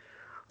sort of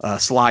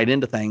slide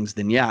into things,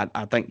 then yeah,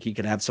 I think he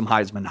could have some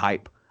Heisman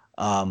hype.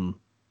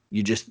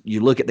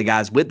 You look at the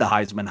guys with the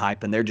Heisman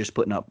hype, and they're just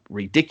putting up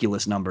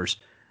ridiculous numbers.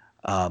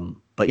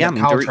 But yeah, I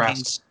mean,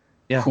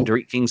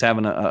 Derek King's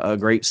having a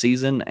great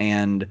season,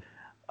 and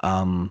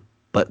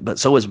but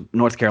so is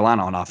North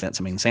Carolina on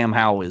offense. I mean, Sam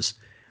Howell is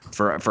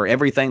for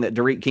everything that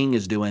Derek King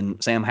is doing.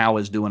 Sam Howell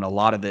is doing a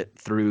lot of it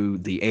through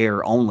the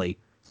air only.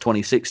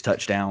 26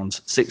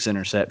 touchdowns, 6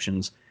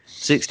 interceptions,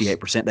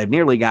 68%. They've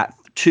nearly got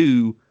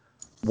 2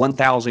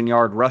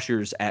 1,000-yard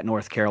rushers at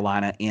North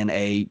Carolina in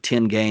a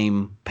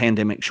 10-game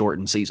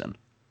pandemic-shortened season.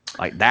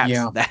 Like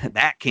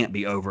that can't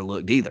be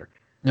overlooked either.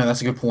 No,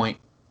 that's a good point.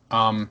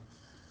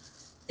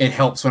 It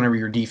helps whenever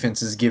your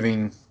defense is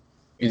giving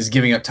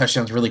up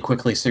touchdowns really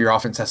quickly, so your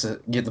offense has to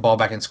get the ball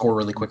back and score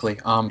really quickly.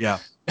 Yeah.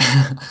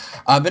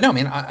 But no,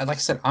 man. Like I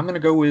said, I'm gonna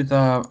go with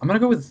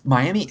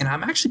Miami, and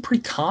I'm actually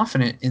pretty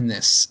confident in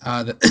this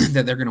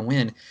that they're gonna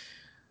win.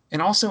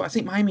 And also, I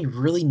think Miami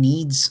really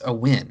needs a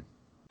win.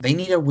 They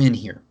need a win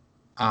here,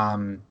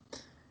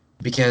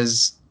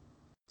 because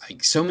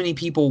like so many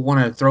people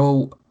want to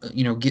throw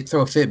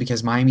a fit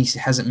because Miami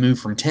hasn't moved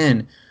from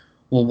 10.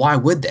 Well, why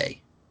would they?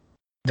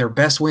 Their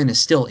best win is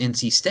still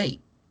NC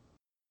State.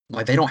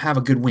 Like, they don't have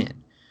a good win,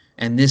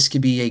 and this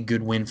could be a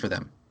good win for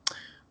them.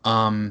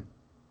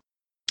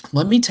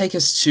 Let me take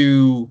us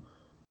to.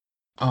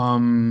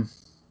 I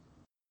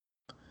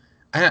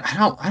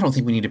don't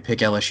think we need to pick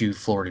LSU,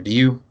 Florida. Do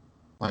you?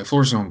 Like,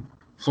 Florida's gonna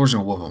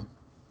whoop them,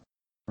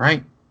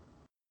 right?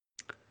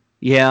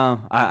 Yeah,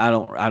 I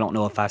don't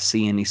know if I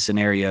see any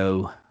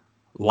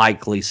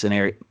likely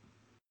scenario,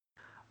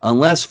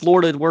 unless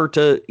Florida were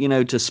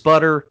to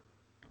sputter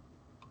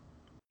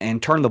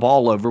and turn the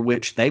ball over,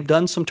 which they've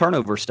done some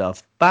turnover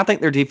stuff. But I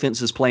think their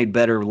defense has played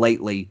better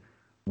lately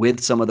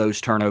with some of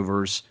those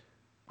turnovers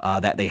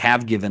that they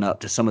have given up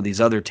to some of these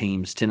other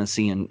teams,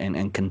 Tennessee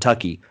and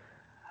Kentucky.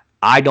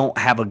 I don't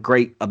have a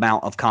great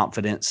amount of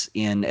confidence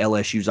in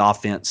LSU's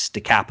offense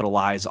to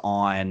capitalize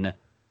on.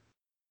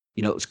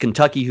 It was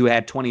Kentucky who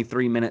had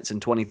 23 minutes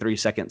and 23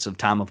 seconds of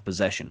time of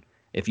possession.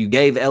 If you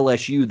gave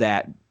LSU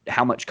that,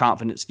 how much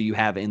confidence do you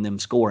have in them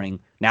scoring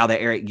now that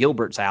Eric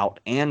Gilbert's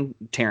out and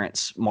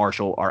Terrence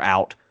Marshall are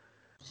out?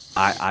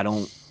 I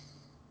don't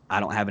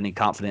have any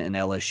confidence in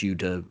LSU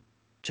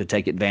to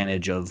take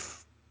advantage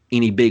of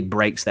any big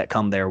breaks that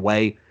come their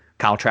way.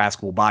 Kyle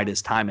Trask will bide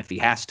his time if he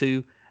has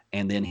to,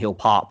 and then he'll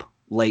pop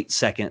late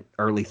second,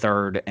 early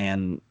third,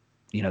 and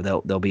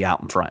they'll be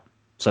out in front.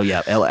 So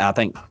yeah, I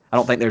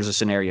don't think there's a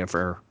scenario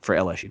for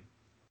LSU.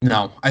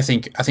 No, I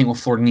think what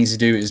Florida needs to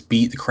do is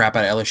beat the crap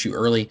out of LSU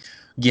early,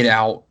 get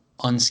out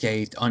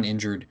unscathed,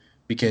 uninjured,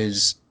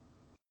 because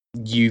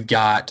you've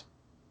got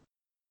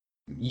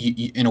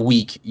in a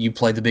week you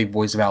play the big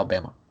boys of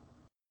Alabama.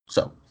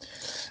 So,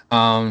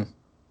 all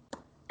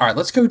right,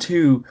 let's go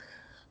to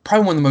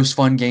probably one of the most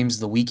fun games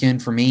of the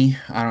weekend for me.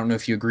 I don't know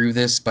if you agree with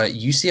this, but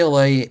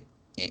UCLA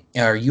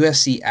or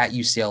USC at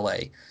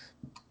UCLA.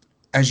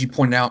 As you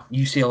pointed out,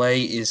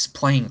 UCLA is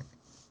playing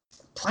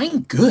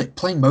good,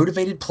 playing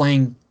motivated,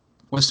 playing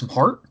with some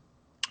heart.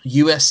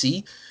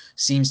 USC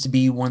seems to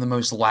be one of the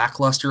most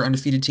lackluster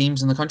undefeated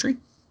teams in the country.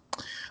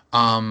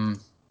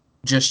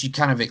 Just you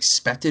kind of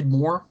expected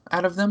more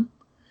out of them.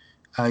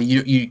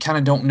 You kind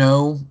of don't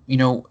know,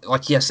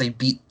 like, yes, they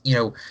beat,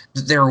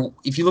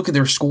 if you look at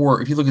their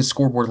score, if you look at the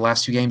scoreboard the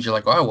last 2 games, you're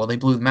like, oh, well, they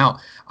blew them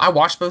out. I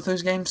watched both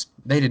those games.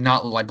 They did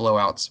not look like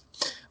blowouts.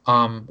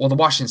 Well, the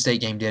Washington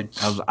State game did.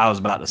 I was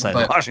about to say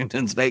the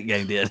Washington State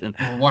game did.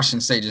 Well,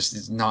 Washington State just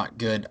is not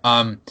good.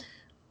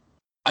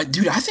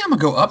 Dude, I think I'm gonna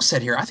go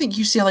upset here. I think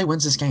UCLA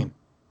wins this game.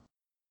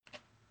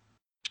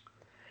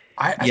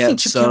 I think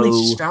Chip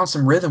Kelly's just found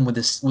some rhythm with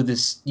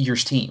this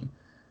year's team.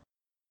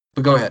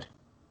 But go ahead.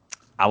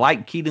 I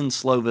like Keaton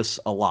Slovis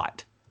a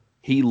lot.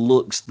 He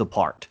looks the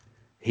part.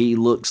 He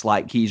looks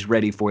like he's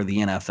ready for the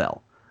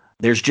NFL.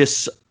 There's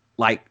just,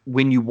 like,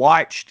 when you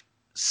watched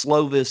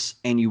Slovis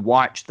and you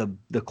watch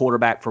the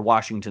quarterback for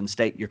Washington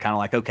State, you're kind of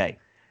like, okay,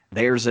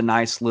 there's a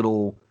nice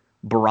little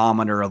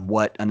barometer of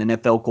what an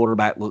NFL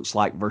quarterback looks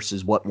like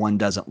versus what one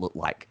doesn't look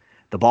like.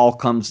 The ball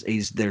comes.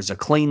 There's a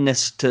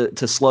cleanness to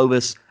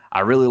Slovis. I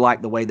really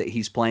like the way that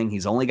he's playing.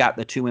 He's only got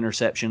the 2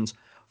 interceptions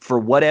for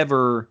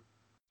whatever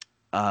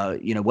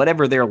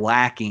whatever they're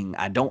lacking.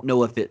 I don't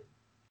know if it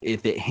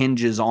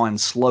hinges on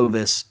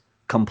Slovis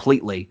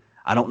completely.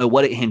 I don't know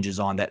what it hinges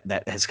on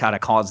that has kind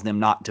of caused them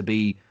not to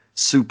be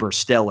super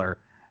stellar.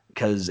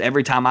 Because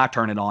every time I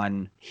turn it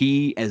on,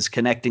 he is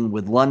connecting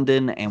with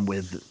London and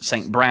with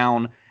St.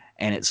 Brown,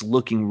 and it's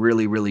looking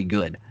really, really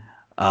good.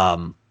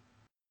 But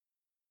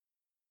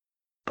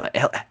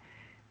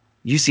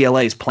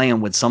UCLA is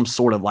playing with some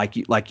sort of,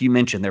 like you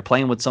mentioned, they're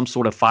playing with some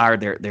sort of fire.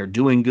 They're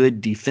doing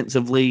good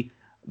defensively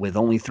with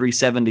only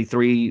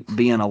 373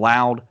 being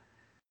allowed.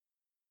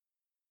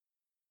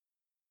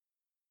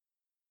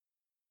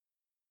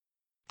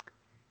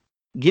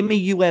 Give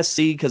me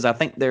USC because I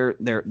think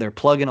they're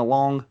plugging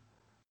along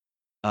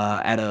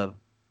at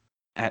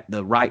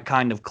the right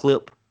kind of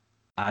clip.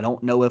 I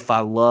don't know if I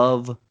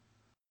love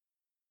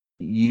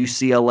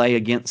UCLA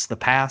against the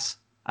pass.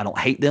 I don't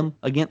hate them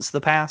against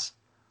the pass,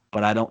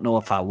 but I don't know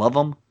if I love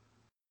them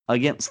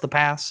against the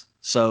pass.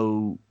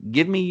 So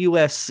give me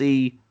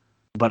USC,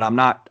 but I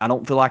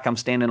don't feel like I'm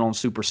standing on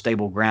super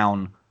stable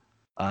ground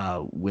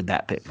with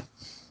that pick.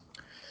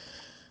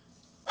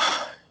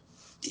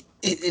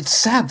 It's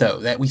sad though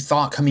that we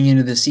thought coming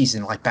into this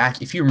season, like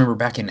if you remember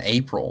back in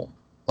April,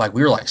 like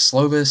we were like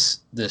Slovis,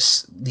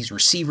 these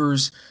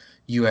receivers,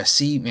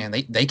 USC, man,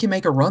 they can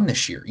make a run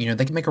this year.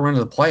 They can make a run to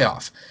the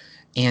playoff.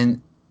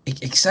 And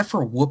except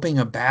for whooping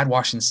a bad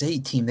Washington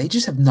State team, they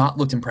just have not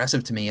looked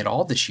impressive to me at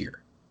all this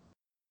year.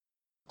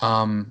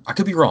 I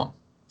could be wrong,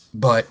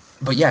 but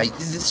yeah,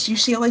 this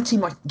UCLA team,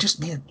 like, just,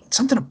 man,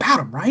 something about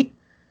them, right?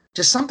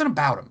 Just something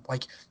about them.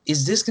 Like,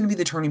 is this going to be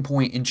the turning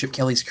point in Chip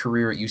Kelly's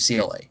career at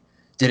UCLA?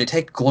 Did it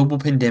take global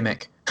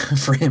pandemic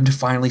for him to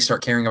finally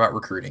start caring about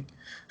recruiting?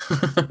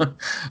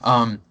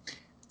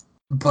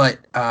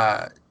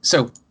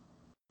 So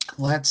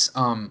let's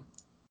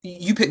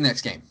you pick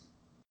next game.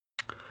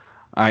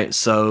 All right,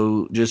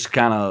 so just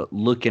kind of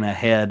looking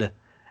ahead,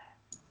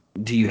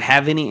 do you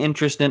have any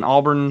interest in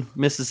Auburn,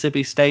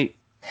 Mississippi State?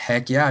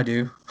 Heck yeah, I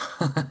do.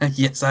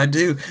 Yes, I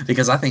do,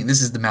 because I think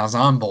this is the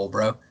Malzahn Bowl,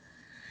 bro.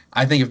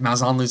 I think if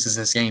Malzahn loses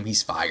this game,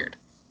 he's fired.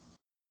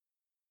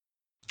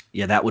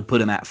 Yeah, that would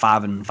put him at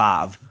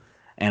 5-5,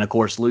 and of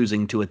course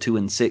losing to a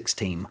 2-6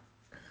 team.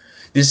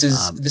 This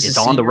is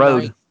on the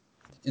road. Night.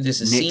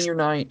 This is Nix. senior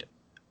night.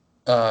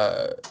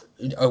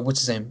 What's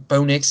his name?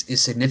 Bo Nix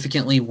is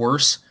significantly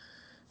worse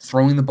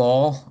throwing the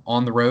ball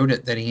on the road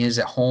than he is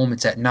at home.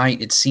 It's at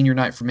night. It's senior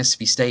night for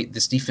Mississippi State.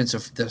 This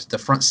defensive, the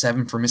front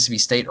seven for Mississippi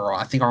State are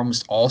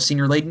almost all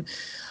senior laden.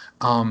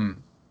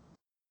 I'm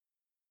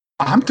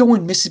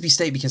going Mississippi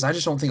State because I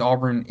just don't think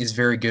Auburn is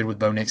very good with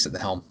Bo Nix at the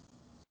helm.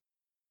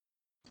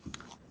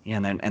 Yeah,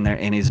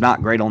 and he's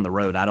not great on the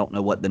road. I don't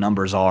know what the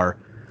numbers are.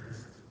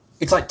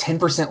 It's like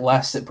 10%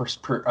 less at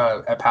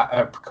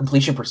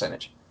completion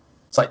percentage.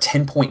 It's like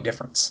 10-point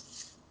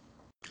difference.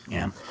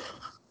 Yeah.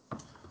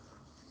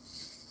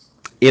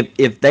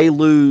 If they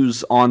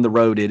lose on the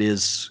road,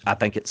 I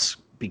think it's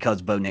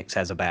because Bo Nix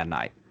has a bad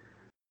night.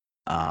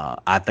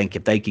 I think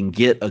if they can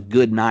get a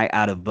good night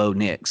out of Bo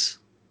Nix,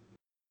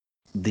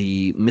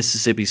 the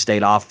Mississippi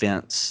State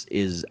offense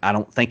I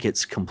don't think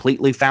it's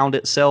completely found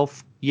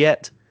itself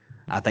yet.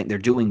 I think they're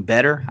doing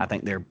better. I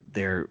think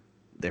they're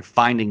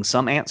finding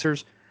some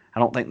answers. I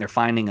don't think they're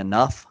finding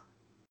enough.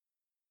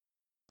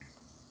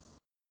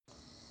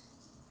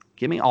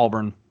 Give me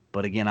Auburn,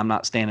 but again, I'm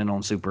not standing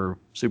on super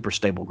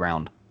stable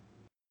ground.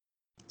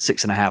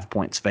 6.5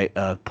 points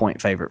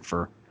point favorite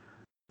for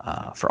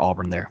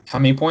Auburn there. How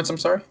many points? I'm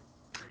sorry.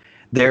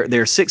 They're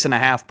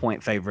 6.5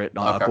 point favorite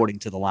according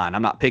to the line.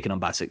 I'm not picking them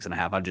by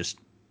 6.5.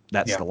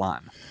 That's the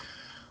line.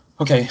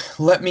 Okay,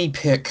 let me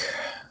pick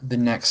the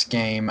next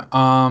game.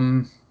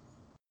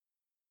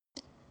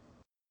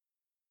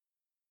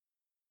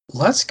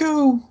 Let's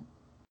go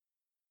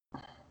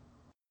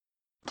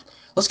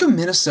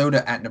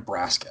Minnesota at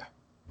Nebraska.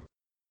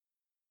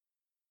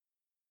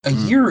 A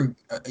year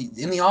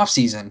in the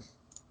offseason,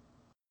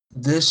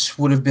 this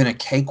would have been a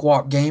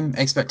cakewalk game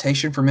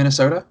expectation for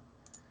Minnesota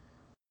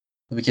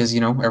because,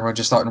 everyone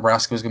just thought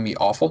Nebraska was going to be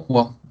awful.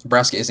 Well,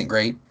 Nebraska isn't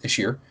great this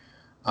year.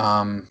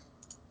 I'm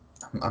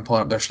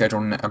pulling up their schedule.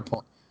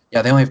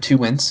 They only have 2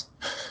 wins.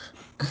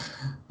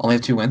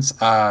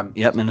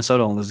 Yep,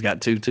 Minnesota only has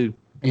got 2 too.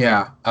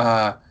 Yeah.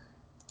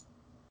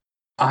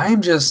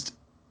 I'm just...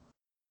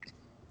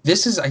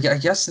 I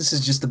guess this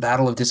is just the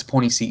battle of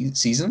disappointing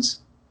seasons.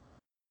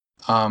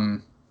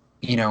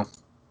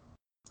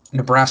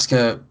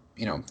 Nebraska,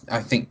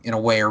 I think in a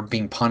way are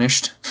being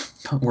punished.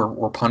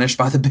 We're punished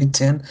by the Big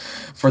Ten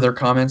for their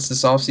comments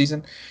this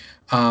offseason.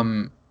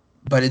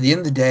 But at the end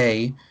of the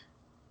day,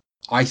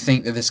 I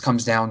think that this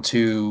comes down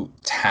to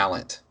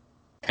talent,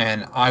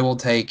 and I will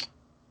take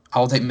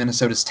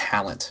Minnesota's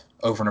talent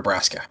over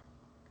Nebraska.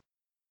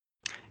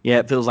 Yeah,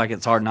 it feels like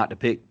it's hard not to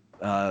pick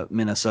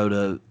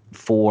Minnesota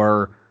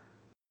for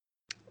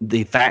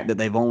the fact that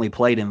they've only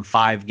played in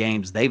 5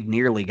 games. They've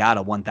nearly got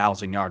a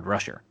 1,000-yard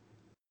rusher.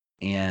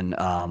 And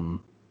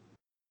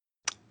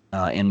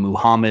and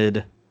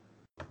Muhammad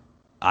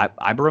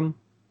Ibram.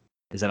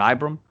 Is it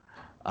Ibram?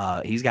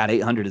 He's got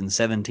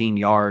 817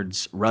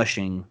 yards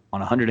rushing on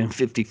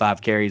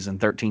 155 carries and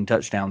 13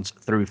 touchdowns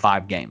through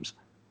 5 games.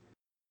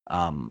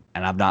 And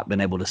I've not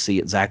been able to see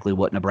exactly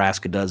what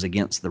Nebraska does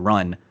against the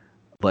run,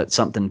 but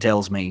something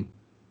tells me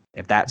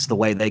if that's the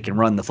way they can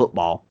run the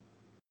football,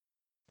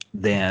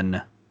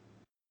 then,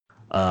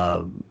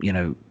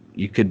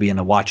 you could be in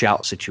a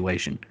watch-out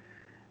situation.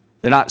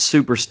 They're not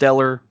super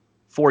stellar,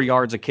 4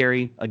 yards a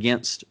carry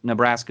against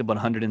Nebraska, but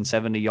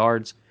 170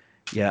 yards.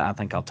 Yeah, I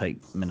think I'll take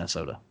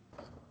Minnesota.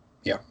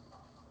 Yeah.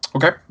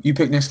 Okay, you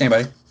pick next game,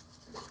 buddy.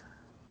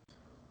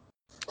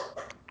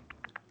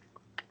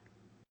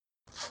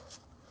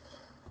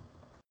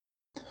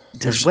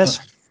 Does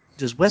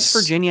West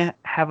Virginia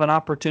have an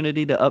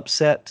opportunity to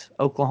upset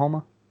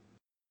Oklahoma?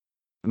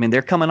 I mean,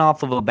 they're coming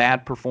off of a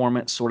bad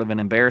performance, sort of an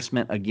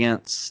embarrassment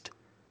against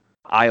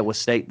Iowa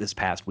State this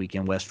past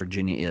weekend. West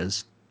Virginia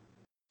is.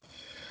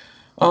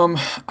 I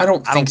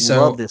don't think so. I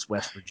don't love this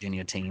West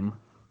Virginia team.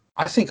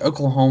 I think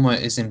Oklahoma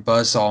is in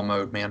buzzsaw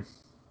mode, man.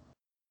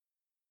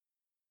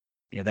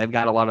 Yeah, they've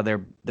got a lot of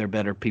their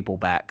better people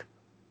back.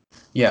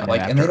 Yeah,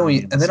 and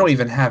they don't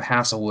even have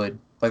Hasselwood.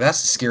 Like,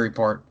 that's the scary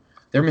part.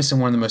 They're missing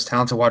one of the most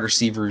talented wide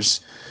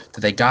receivers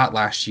that they got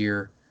last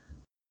year.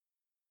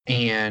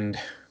 And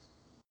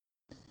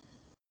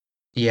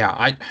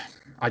yeah,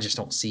 I just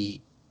don't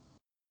see.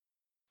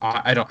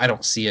 I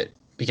don't see it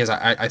because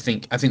I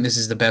think this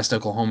is the best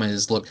Oklahoma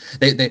has looked.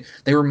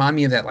 They remind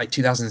me of that like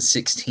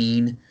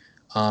 2016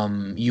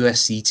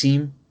 USC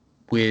team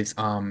with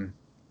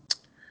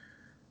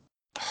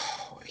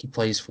he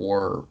plays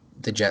for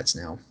the Jets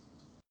now.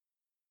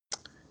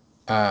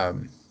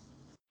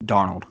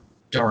 Darnold,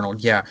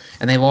 yeah,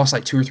 and they lost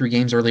like 2 or 3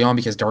 games early on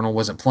because Darnold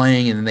wasn't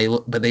playing, and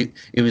then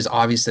it was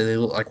obvious that they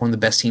looked like one of the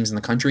best teams in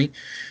the country.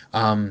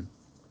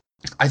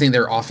 I think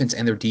their offense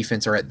and their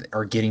defense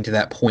are getting to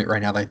that point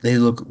right now. Like, they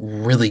look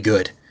really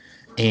good,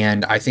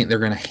 and I think they're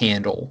going to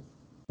handle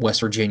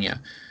West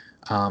Virginia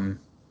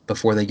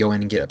before they go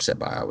in and get upset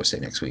by Iowa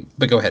State next week.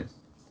 But go ahead,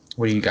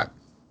 what do you got?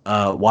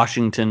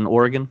 Washington,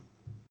 Oregon.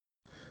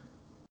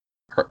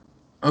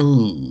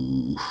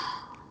 Oh,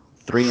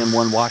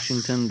 3-1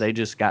 Washington. They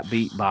just got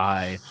beat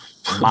by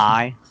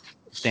my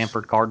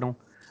Stanford Cardinal.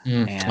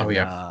 And,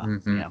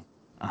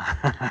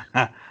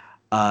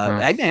 Mm-hmm.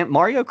 Hey man,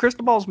 Mario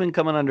Cristobal's been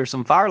coming under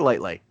some fire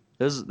lately.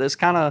 There's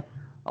kind of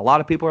a lot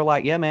of people are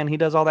like, yeah, man, he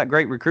does all that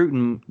great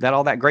recruiting,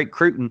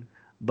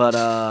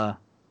 but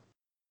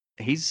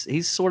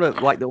he's sort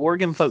of like the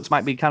Oregon folks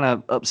might be kind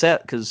of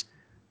upset because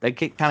they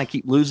kind of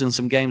keep losing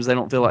some games they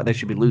don't feel like they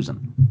should be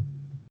losing.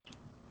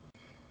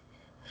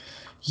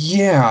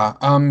 Yeah,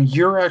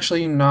 you're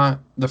actually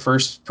not the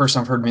first person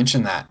I've heard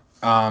mention that.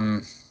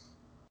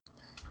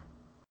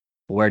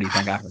 Where do you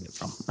think I heard it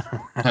from?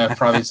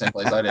 Probably the same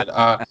place I did.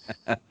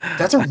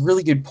 That's a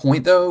really good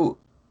point, though.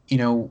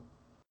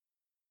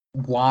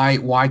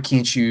 Why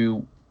can't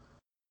you,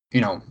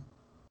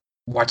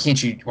 why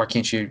can't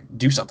you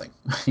do something?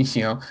 It's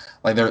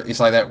like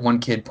that one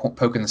kid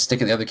poking the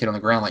stick at the other kid on the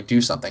ground, like,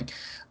 do something.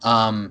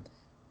 I'm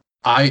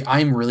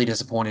really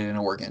disappointed in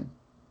Oregon.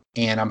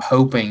 And I'm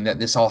hoping that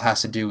this all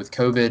has to do with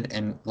COVID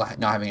and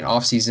not having an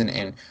off season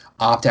and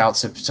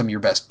opt-outs of some of your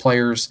best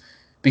players,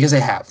 because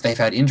they've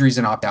had injuries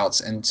and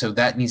opt-outs, and so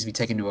that needs to be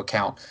taken into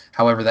account.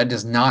 However, that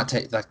does not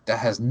that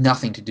has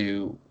nothing to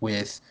do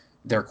with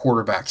their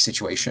quarterback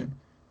situation.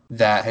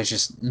 That has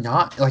just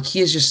not, like, he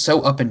is just so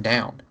up and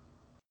down.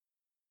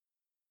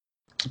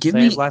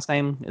 Say his last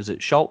name. Is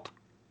it Schultz?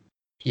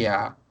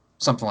 Yeah,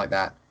 something like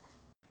that.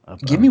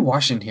 Give me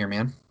Washington here,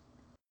 man.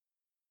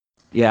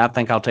 Yeah, I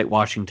think I'll take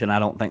Washington. I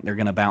don't think they're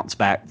going to bounce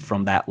back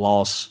from that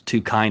loss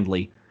too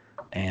kindly,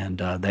 and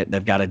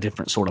they've got a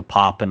different sort of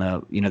pop and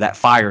that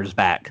fire's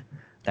back.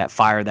 That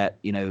fire that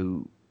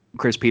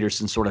Chris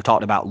Peterson sort of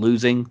talked about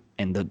losing,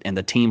 and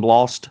the team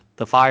lost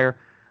the fire.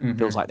 Mm-hmm.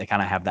 Feels like they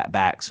kind of have that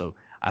back. So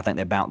I think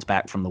they bounce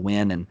back from the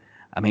win. And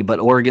I mean, but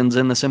Oregon's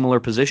in the similar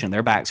position.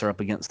 Their backs are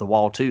up against the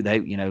wall too.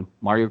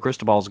 Mario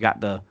Cristobal's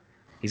got to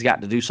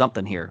do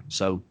something here.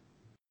 So.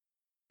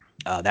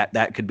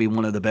 That could be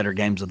one of the better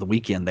games of the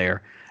weekend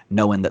there,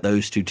 knowing that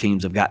those two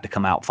teams have got to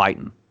come out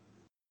fighting.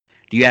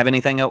 Do you have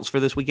anything else for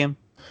this weekend?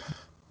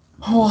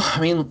 Well, I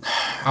mean,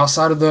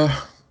 outside of the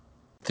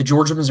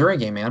Georgia-Missouri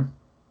game, man,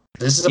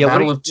 this is a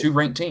battle of 2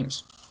 ranked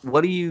teams.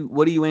 What are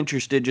you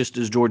interested, just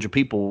as Georgia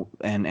people,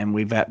 and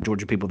we've had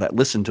Georgia people that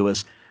listen to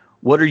us,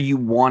 what are you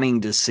wanting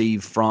to see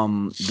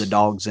from the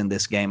Dogs in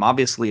this game?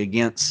 Obviously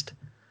against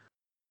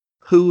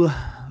who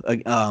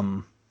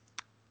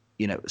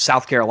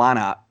South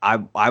Carolina,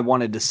 I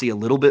wanted to see a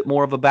little bit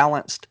more of a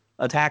balanced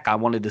attack. I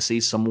wanted to see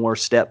some more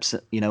steps,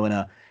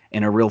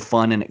 in a real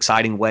fun and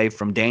exciting way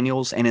from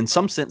Daniels. And in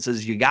some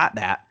senses, you got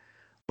that,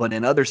 but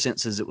in other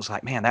senses, it was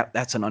like, man,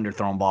 that's an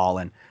underthrown ball.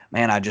 And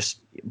man,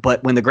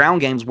 but when the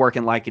ground game's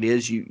working like it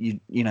is,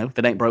 you if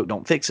it ain't broke,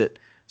 don't fix it.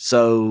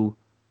 So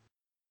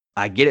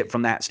I get it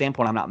from that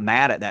standpoint. I'm not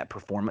mad at that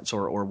performance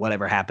or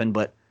whatever happened,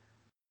 but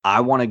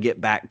I want to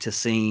get back to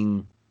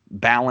seeing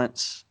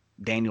balance,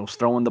 Daniel's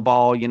throwing the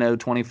ball,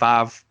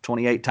 25,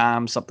 28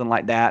 times, something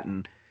like that,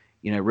 and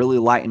really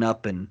lighting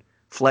up and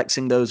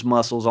flexing those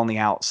muscles on the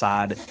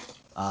outside.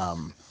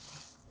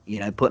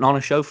 Putting on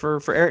a show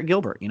for Eric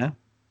Gilbert.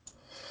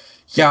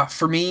 Yeah,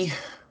 for me,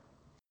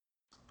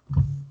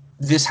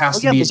 this has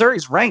to Yeah, be.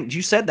 Missouri's ranked.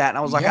 You said that, and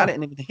I was like, I Yeah,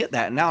 didn't even hit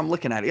that, and now I'm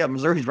looking at it. Yeah,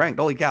 Missouri's ranked.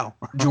 Holy cow!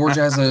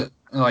 Georgia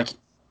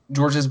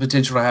has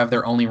potential to have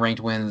their only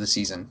ranked win of the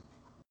season.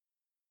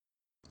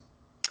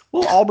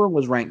 Well, Auburn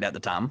was ranked at the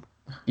time.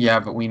 Yeah,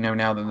 but we know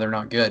now that they're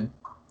not good.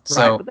 Right,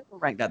 So, but they were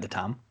ranked at the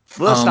time.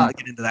 Well, let's not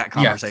get into that yeah,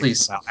 conversation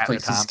please, about at the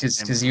time.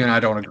 because you and I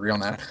don't agree on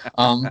that.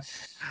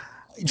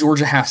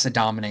 Georgia has to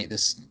dominate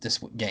this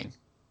game,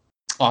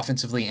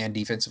 offensively and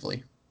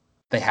defensively.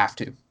 They have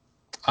to,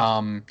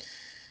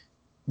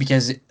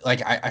 because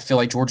I feel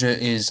like Georgia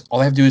is all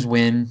they have to do is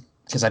win.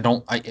 Because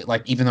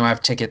even though I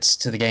have tickets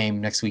to the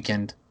game next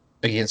weekend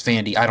against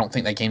Vandy, I don't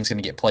think that game's going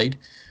to get played.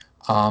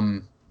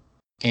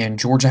 And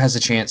Georgia has a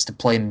chance to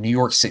play in the New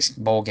Year's Six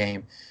bowl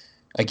game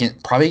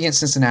probably against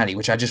Cincinnati,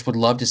 which I just would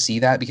love to see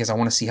that because I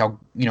want to see how,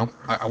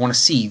 I want to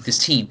see this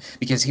team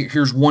because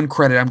here's one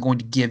credit I'm going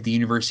to give the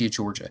University of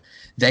Georgia.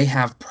 They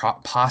have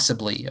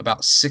possibly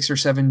about 6 or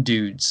 7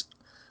 dudes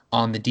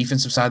on the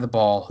defensive side of the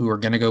ball who are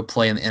going to go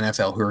play in the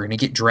NFL, who are going to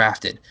get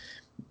drafted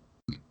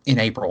in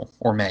April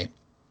or May.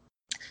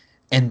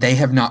 And they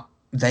have not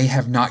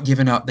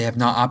given up. They have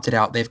not opted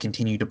out. They've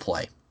continued to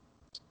play.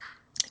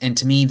 And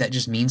to me, that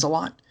just means a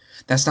lot.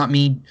 That's not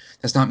me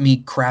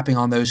crapping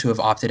on those who have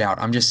opted out.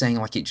 I'm just saying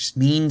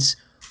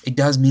it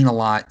does mean a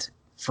lot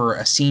for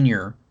a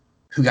senior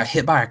who got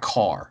hit by a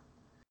car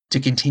to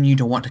continue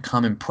to want to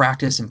come and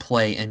practice and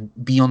play and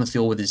be on the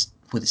field with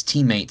his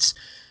teammates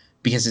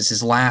because it's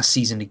his last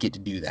season to get to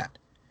do that.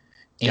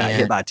 Got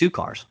hit by 2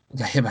 cars.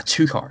 Got hit by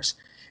 2 cars.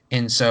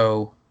 And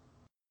so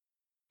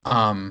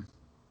I'm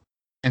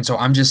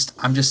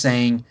just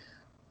saying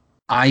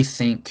I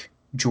think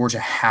Georgia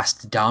has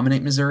to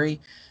dominate Missouri,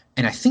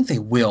 and I think they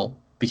will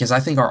because I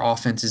think our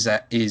offense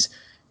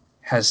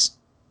has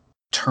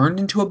turned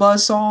into a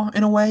buzzsaw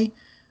in a way,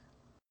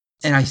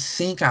 and I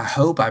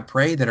hope, I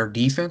pray that our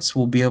defense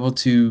will be able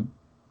to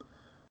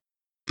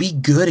be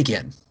good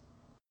again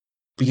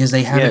because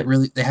they haven't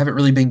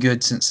really been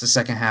good since the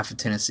second half of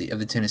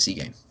the Tennessee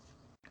game.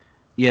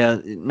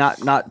 Yeah,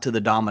 not to the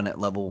dominant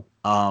level.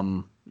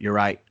 You're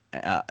right.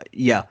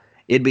 Yeah,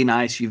 it'd be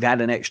nice. You've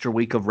had an extra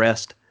week of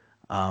rest.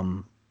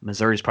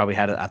 Missouri's probably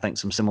had, I think,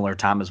 some similar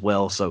time as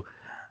well. So,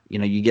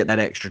 you get that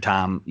extra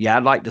time. Yeah,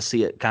 I'd like to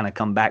see it kind of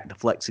come back to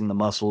flexing the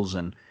muscles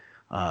and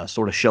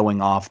sort of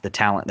showing off the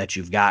talent that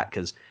you've got,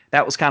 because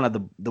that was kind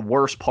of the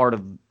worst part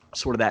of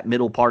sort of that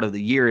middle part of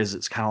the year is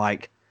it's kind of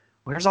like,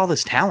 where's all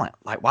this talent?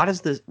 Like, why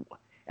does this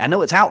 – I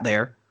know it's out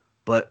there,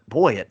 but,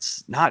 boy,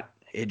 it's not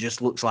 – it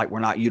just looks like we're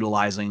not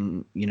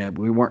utilizing –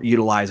 we weren't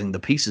utilizing the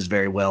pieces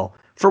very well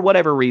for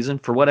whatever reason,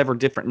 for whatever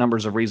different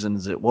numbers of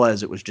reasons it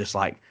was just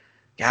like,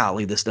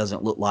 golly, this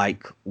doesn't look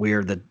like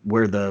we're the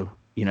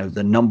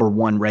the number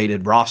 1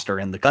 rated roster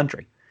in the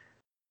country.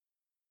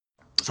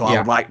 So yeah. I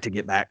would like to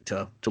get back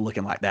to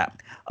looking like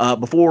that.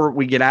 Before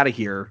we get out of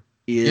here,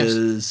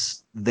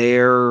 does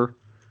your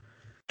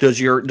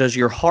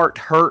heart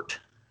hurt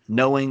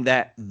knowing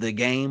that the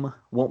game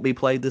won't be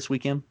played this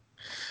weekend?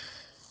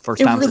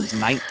 First time since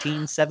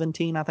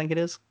 1917, I think it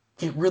is.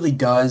 It really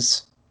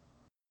does.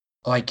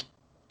 We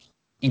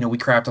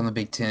crapped on the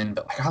Big Ten,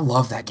 but I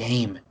love that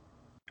game.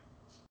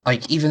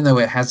 Even though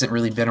it hasn't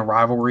really been a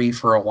rivalry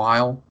for a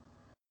while,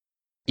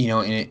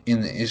 in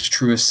its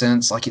truest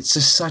sense, it's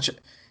just such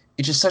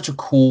a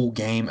cool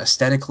game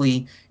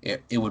aesthetically.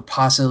 It would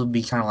possibly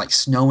be kind of like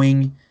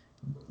snowing,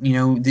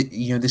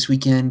 this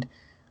weekend.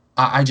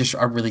 I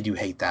really do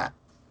hate that.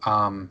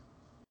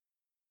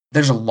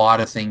 There's a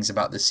lot of things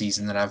about this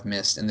season that I've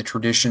missed, and the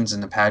traditions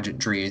and the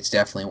pageantry is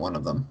definitely one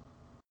of them.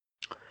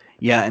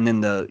 Yeah, and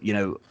then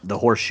the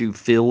horseshoe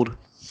filled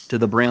to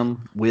the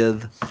brim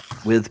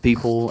with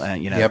people,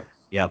 and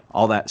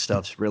all that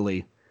stuff's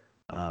really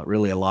a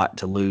lot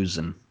to lose,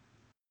 and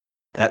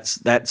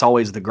that's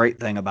always the great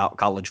thing about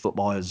college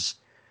football is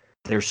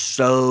there's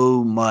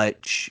so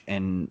much,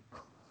 and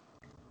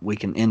we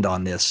can end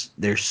on this.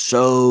 There's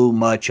so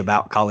much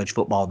about college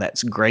football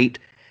that's great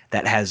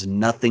that has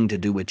nothing to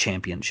do with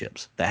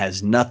championships, that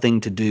has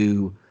nothing to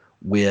do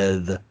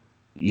with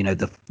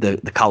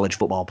the college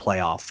football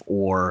playoff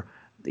or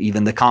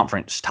even the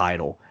conference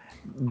title.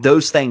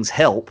 Those things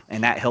help,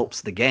 and that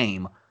helps the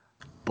game,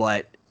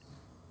 but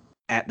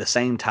at the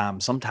same time,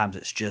 sometimes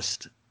it's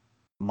just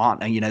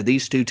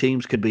these 2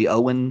 teams could be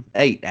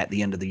 0-8 at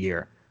the end of the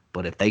year,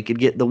 but if they could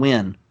get the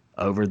win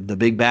over the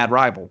big bad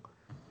rival,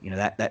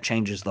 that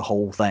changes the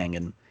whole thing,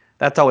 and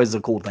that's always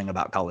the cool thing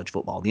about college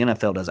football. The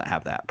NFL doesn't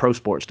have that. Pro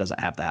sports doesn't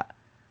have that,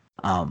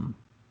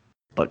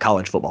 but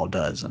college football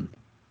does,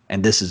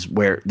 and this is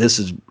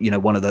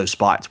one of those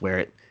spots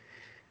where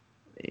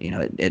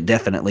it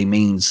definitely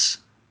means,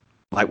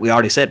 like we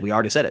already said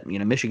it.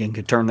 Michigan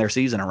could turn their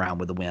season around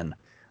with a win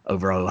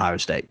over Ohio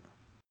State.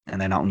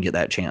 and they're not going to get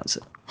that chance.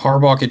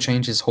 Harbaugh could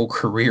change his whole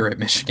career at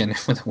Michigan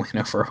with a win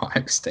over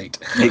Ohio State.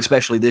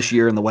 Especially this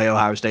year and the way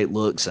Ohio State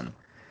looks, and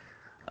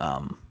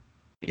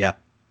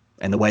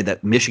and the way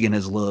that Michigan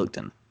has looked,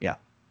 and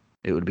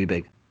it would be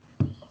big.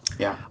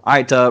 Yeah. All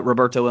right,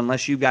 Roberto,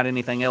 unless you've got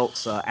anything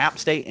else, App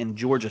State and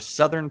Georgia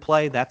Southern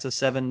play. That's a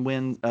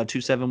 7-win, 2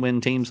 7-win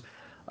teams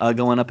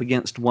going up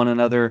against one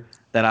another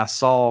that I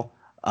saw.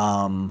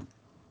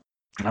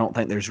 I don't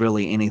think there's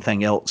really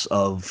anything else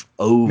of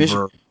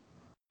over.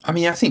 I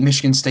think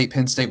Michigan State,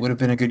 Penn State would have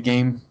been a good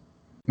game,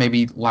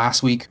 maybe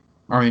last week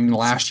or maybe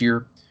last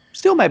year.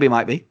 Still, maybe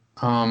might be.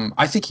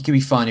 I think it could be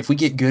fun if we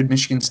get good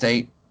Michigan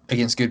State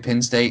against good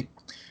Penn State.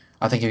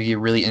 I think it would be a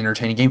really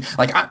entertaining game.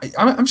 Like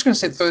I'm just going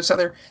to throw this out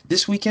there.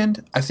 This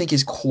weekend, I think,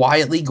 is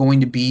quietly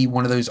going to be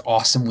one of those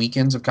awesome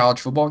weekends of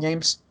college football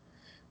games.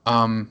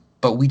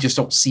 But we just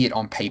don't see it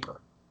on paper.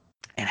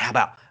 And how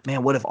about,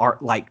 man? What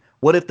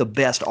if the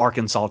best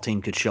Arkansas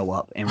team could show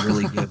up and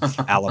really give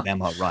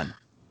Alabama a run?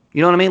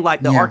 You know what I mean?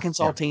 Like the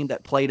Arkansas team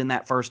that played in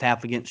that first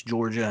half against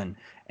Georgia,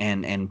 and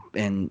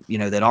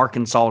that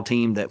Arkansas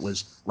team that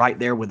was right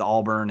there with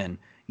Auburn, and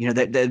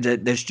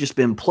that's just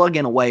been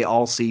plugging away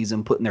all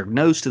season, putting their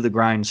nose to the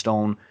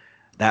grindstone.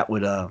 That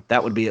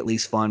would be at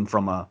least fun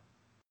from a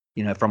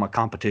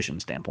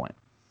competition standpoint.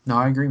 No,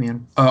 I agree,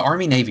 man.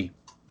 Army Navy.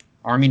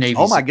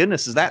 Oh my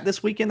goodness, is that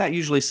this weekend? That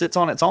usually sits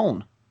on its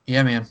own.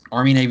 Yeah, man.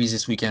 Army Navy's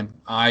this weekend.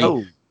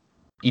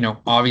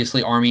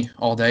 Obviously Army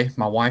all day.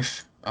 My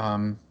wife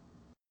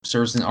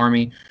serves in the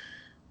Army.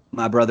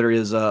 My brother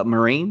is a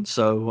Marine,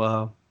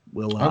 so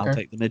I'll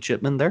take the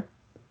midshipman there.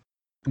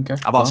 Okay.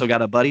 I've also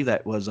got a buddy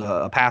that was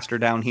a pastor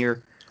down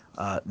here.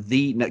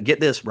 Get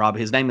this, Rob.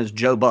 His name is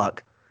Joe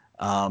Buck,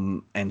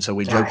 and so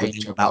we joke with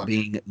him about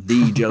being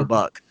the Joe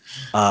Buck.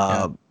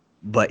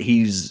 But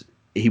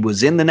he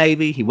was in the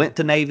Navy. He went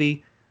to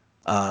Navy.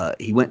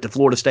 He went to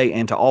Florida State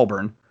and to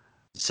Auburn.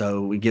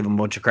 So we give him a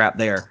bunch of crap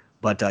there.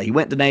 But he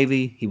went to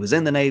Navy. He was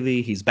in the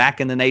Navy. He's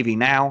back in the Navy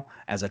now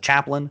as a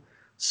chaplain.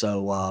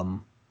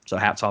 So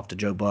hats off to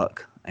Joe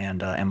Buck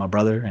and my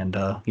brother, and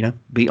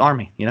beat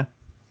Army.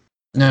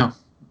 No,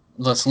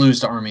 let's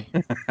lose to Army.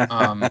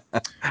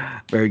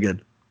 Very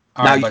good.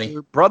 All now, right, buddy.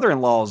 Your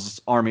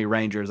brother-in-law's Army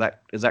Ranger. Is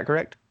that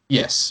correct?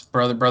 Yes,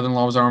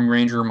 brother-in-law was Army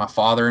Ranger. My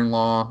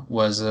father-in-law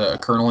was a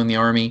colonel in the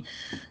Army,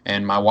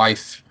 and my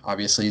wife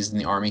obviously is in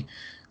the Army.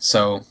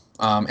 So,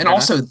 and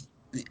also,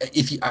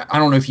 I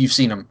don't know if you've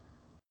seen them,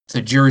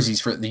 the jerseys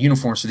for the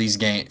uniforms for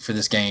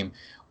this game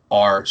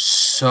are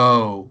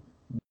so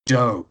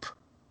dope.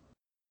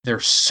 They're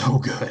so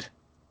good.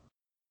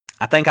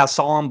 I think I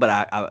saw them, but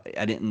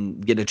I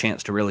didn't get a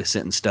chance to really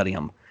sit and study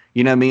them.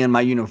 Me and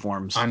my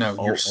uniforms. I know,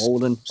 you're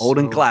old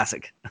and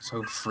classic.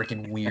 So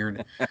freaking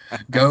weird.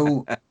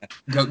 Go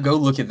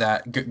look at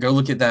that. Go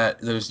look at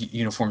those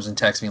uniforms and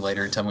text me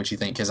later and tell me what you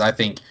think, because I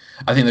think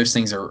those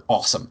things are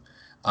awesome.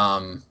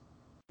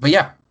 But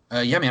yeah,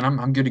 man,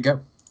 I'm good to go.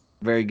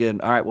 Very good.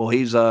 All right. Well,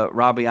 he's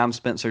Robby. I'm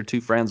Spencer. 2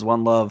 friends,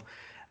 1 love.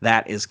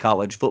 That is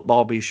college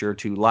football. Be sure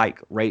to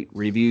like, rate,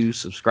 review,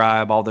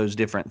 subscribe, all those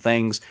different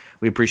things.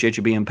 We appreciate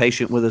you being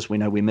patient with us. We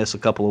know we miss a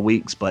couple of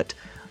weeks, but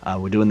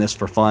we're doing this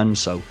for fun,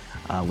 so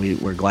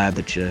we're glad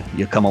that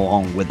you come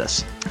along with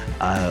us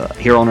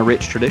here on A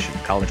Rich Tradition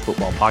College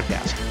Football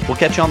Podcast. We'll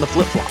catch you on the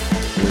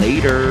flip-flop.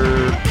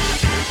 Later.